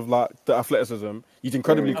terms of like the athleticism. He's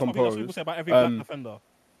incredibly That's what composed. people say about every black defender.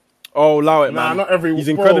 Oh, allow it, Nah, man. not every. He's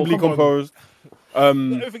incredibly Bro, come on. composed.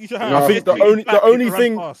 Everything you should have. I think the only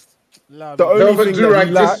thing Durag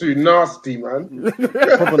he lacks, Dissu, nasty man.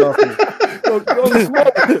 proper nasty.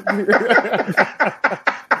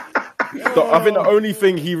 I think the only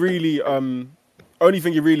thing he really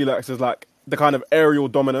lacks is like the kind of aerial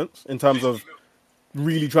dominance in terms of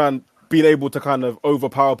really being able to kind of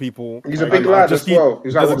overpower people. He's a big lad as well.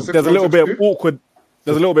 He's like, there's a little bit of awkward.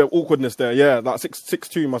 There's a little bit of awkwardness there. Yeah, like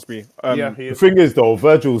 6'2" must be. The thing is, though,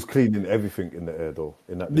 Virgil's cleaning everything in the air, though.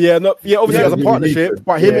 Obviously as a partnership,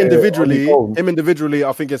 but him individually,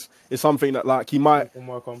 I think it's something that like he might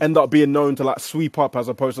end up being known to like sweep up as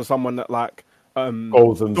opposed to someone that like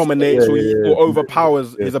dominates or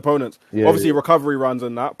overpowers his opponents. Obviously, recovery runs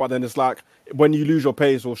and that, but then it's like when you lose your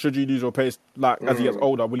pace, or should you lose your pace, like as he gets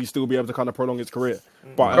older, will he still be able to kind of prolong his career?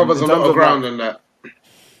 But covers a lot of ground in that.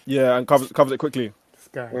 Yeah, and covers it quickly.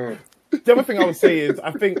 The other thing I would say is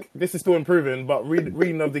I think this is still improving, but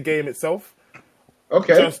reading of the game itself.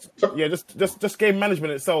 Okay. Just game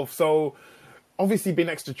management itself. So obviously being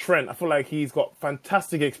next to Trent, I feel like he's got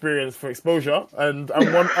fantastic experience for exposure and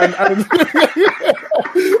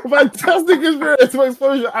fantastic experience for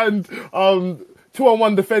exposure and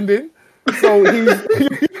 2-on-1 defending. So he's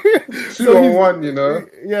 2-on-1, you know.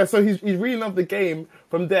 Yeah, so he's reading up the game.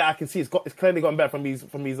 From there, I can see it's clearly gotten better from his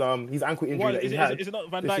ankle injury that he had. Is it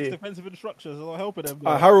not Van Dijk's defensive instructions that are helping him?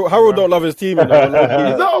 Harold don't love his team. No,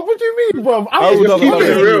 what do you mean, bro? Harold doesn't love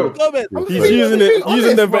his real. He's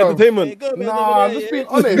using them for entertainment. Nah, I'm just being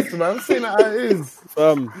honest, man. I'm saying that how it is.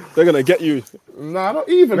 They're gonna get you. Nah, not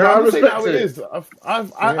even. No, Man. I I'm saying how it respect is.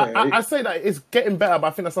 I say that it's getting better, but I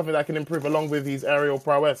think that's something that can improve along with his aerial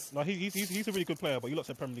prowess. No, he's a really good player, but you lot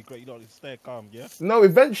said Premier League great. You lot stay calm, yeah. No,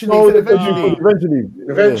 eventually.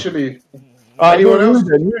 Anyone else?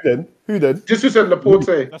 Who then? Just who said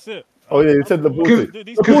Laporte. That's it. Oh yeah, you said Laporte.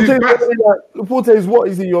 Laporte is what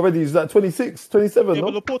is he already? Is that 26, 27? Yeah, no?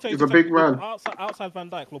 but Laporte He's a big man. Outside Van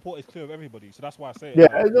Dijk, Laporte is clear of everybody, so that's why I say it.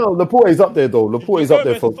 Yeah, no, Laporte is up there though. Laporte is up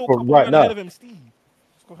there for right now.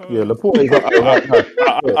 Yeah, Laporte is up there right now.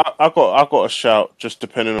 I got a shout just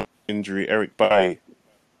depending on injury. Eric Bailly.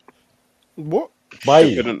 What?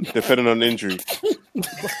 Defending on injury.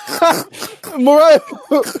 Mariah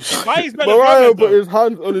put his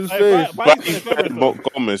hands on his face.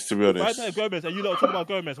 Gomez, to be honest. Gomez, and you lot talk about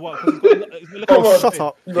Gomez. What? Shut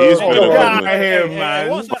up. He's better than Get out of Gomez. here,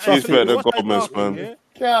 man. He's better than Gomez, man.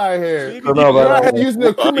 Get out of here. No, Using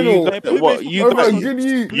a criminal.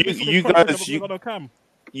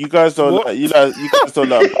 You guys don't like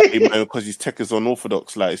Bailly, man, because his tech is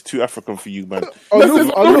unorthodox. Like it's too African for you, man. Racist,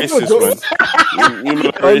 man. You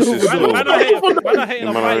racist. I hate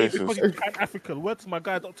him because he's African. Word to my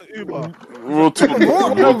guy, Dr. Uber. Real talk,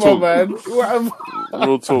 man.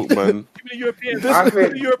 Real talk, man. I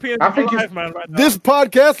think man. This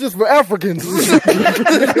podcast is for Africans.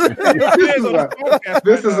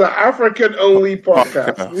 This is an African-only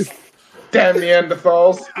podcast. Damn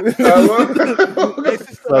Neanderthals.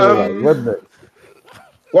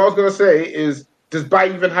 What I was going to say is, does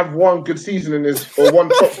Bailly even have one good season in his, or one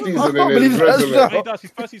top season in his resume? He does.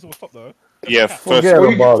 His first season was top, though. Yeah, first.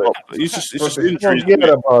 It's just injuries. Forget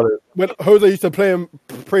about it. When Jose used to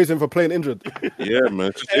praise him for playing injured. Yeah,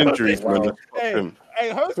 man. It's just injuries, man.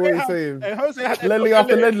 Hey, Jose What are you saying? Ledley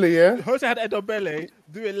after Ledley, yeah? Jose had Edobele,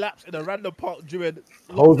 doing laps in a random park during.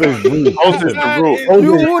 Jose's rude.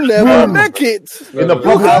 You will never make it. In the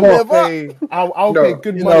public park. I'll pay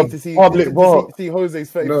good money to see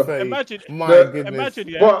Jose's 30 for 30. Imagine, goodness.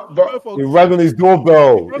 yeah. He rang on his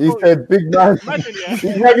doorbell. He said, "Big man."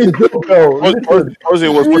 He rang his doorbell. Jose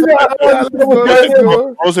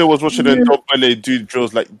was watching the Ndombele do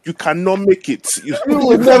drills like, you cannot make it. You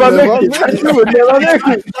would never make it. You would never make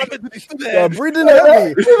it. You're breathing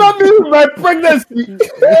heavy. You not mean my pregnancy.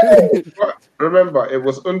 Remember, it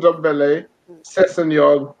was Ndombele,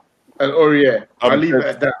 Sessegnon, and Aurier. I'll leave it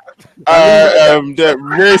at that. The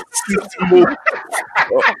racist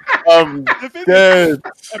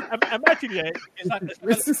imagine, yeah,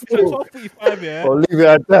 it's 12:45, yeah. I'll leave it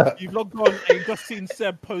at that. You've logged on and you've just seen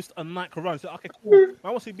Seb post a Nike run. So, okay, cool.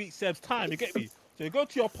 I want to beat Seb's time, you get me? So you go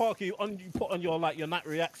to your park, you put on your Nike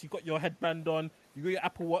Reacts, you got your headband on, you got your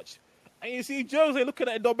Apple Watch, and you see Jose looking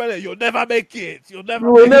at Ndombele, you'll never make it. You can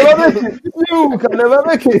never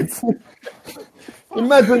make it.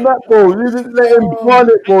 Imagine that, bro. You just let him run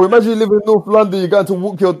it, bro. Imagine you live in North London, you got to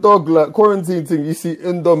walk your dog, like quarantine thing. You see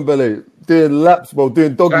Ndombele doing laps, bro,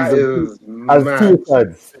 doing doggies as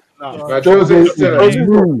suicides.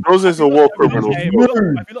 Jose's a war criminal. If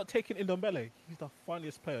you're not taking Ndombele, he's the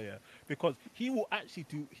funniest player, yeah, because he will actually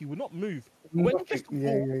he will not move. When he gets the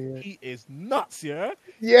ball, he is nuts, yeah.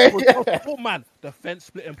 Oh man, the fence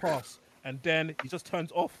splitting pass, and then he just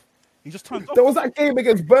turns off. There was that game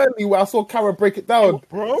against Burnley where I saw Carragher break it down,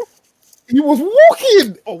 bro. He was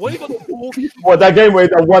walking. Oh, when he got the ball, that game where he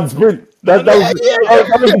done one sprint. That was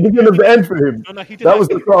the beginning of the end for him. That was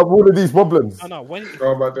the start of all of these problems. When he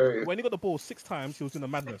got the ball 6 times, he was in a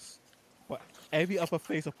madness. But every other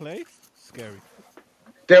phase of play, scary.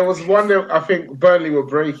 There was one that I think Burnley were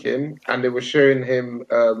breaking, and they were showing him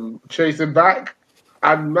chasing back,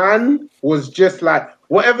 and man was just like,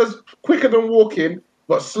 whatever's quicker than walking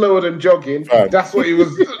but slower than jogging. That's what he was.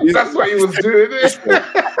 That's what he was doing.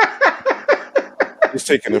 He's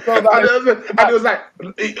taking it. And it was like,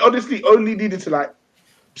 he honestly only needed to like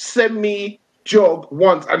semi-jog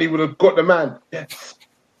once, and he would have got the man. Yes.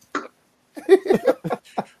 Do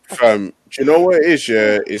you know what it is?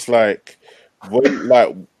 Yeah, it's like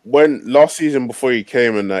when last season before he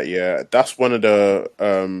came in that year. That's one of the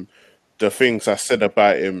things I said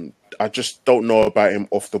about him. I just don't know about him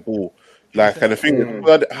off the ball. Like, and the thing,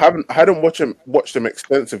 I hadn't watched him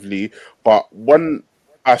extensively, but when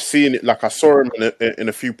I've seen it, like I saw him in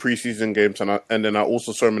a few preseason games, and then I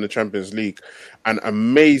also saw him in the Champions League, and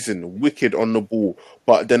amazing, wicked on the ball.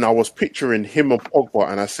 But then I was picturing him and Pogba,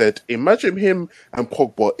 and I said, imagine him and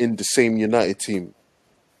Pogba in the same United team.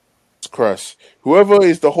 Christ, whoever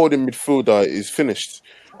is the holding midfielder is finished.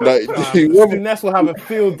 Like, Ness will have a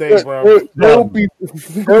field day, bro. They'll be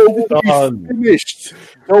finished.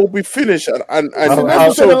 They'll be finished, and how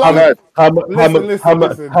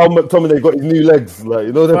McTominay got his new legs, like,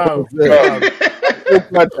 you know.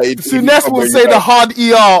 Ness will say the hard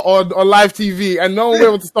ER on live TV, and no one will be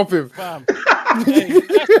able to stop him. That's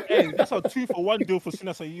a 2-for-1 deal for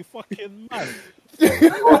Souness. Are you fucking mad?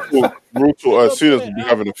 Brutal. As soon as we'll be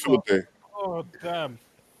having a field day. Oh damn!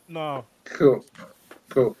 No. Cool.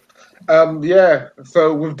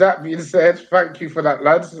 So with that being said, thank you for that,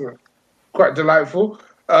 lads. Quite delightful.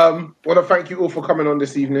 Want to thank you all for coming on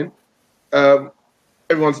this evening.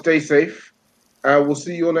 Everyone stay safe. We'll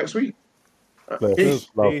see you all next week. Peace.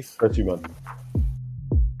 Thank you, man.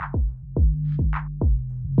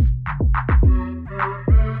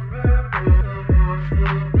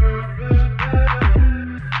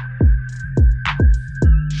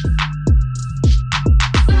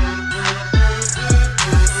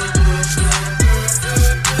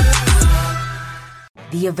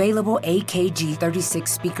 The available AKG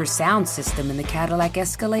 36 speaker sound system in the Cadillac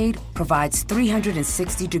Escalade provides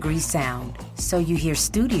 360-degree sound, so you hear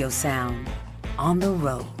studio sound on the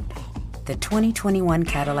road. The 2021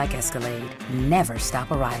 Cadillac Escalade. Never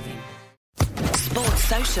stop arriving. Sports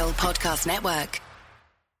Social Podcast Network.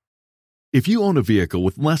 If you own a vehicle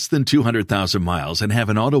with less than 200,000 miles and have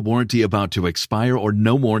an auto warranty about to expire or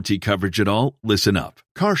no warranty coverage at all, listen up.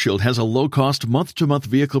 CarShield has a low-cost month-to-month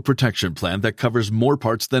vehicle protection plan that covers more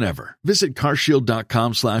parts than ever. Visit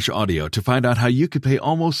carshield.com/audio to find out how you could pay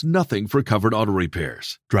almost nothing for covered auto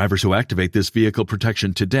repairs. Drivers who activate this vehicle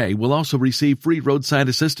protection today will also receive free roadside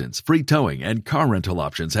assistance, free towing, and car rental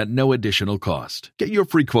options at no additional cost. Get your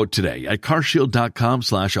free quote today at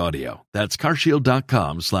carshield.com/audio. That's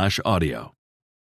carshield.com/audio.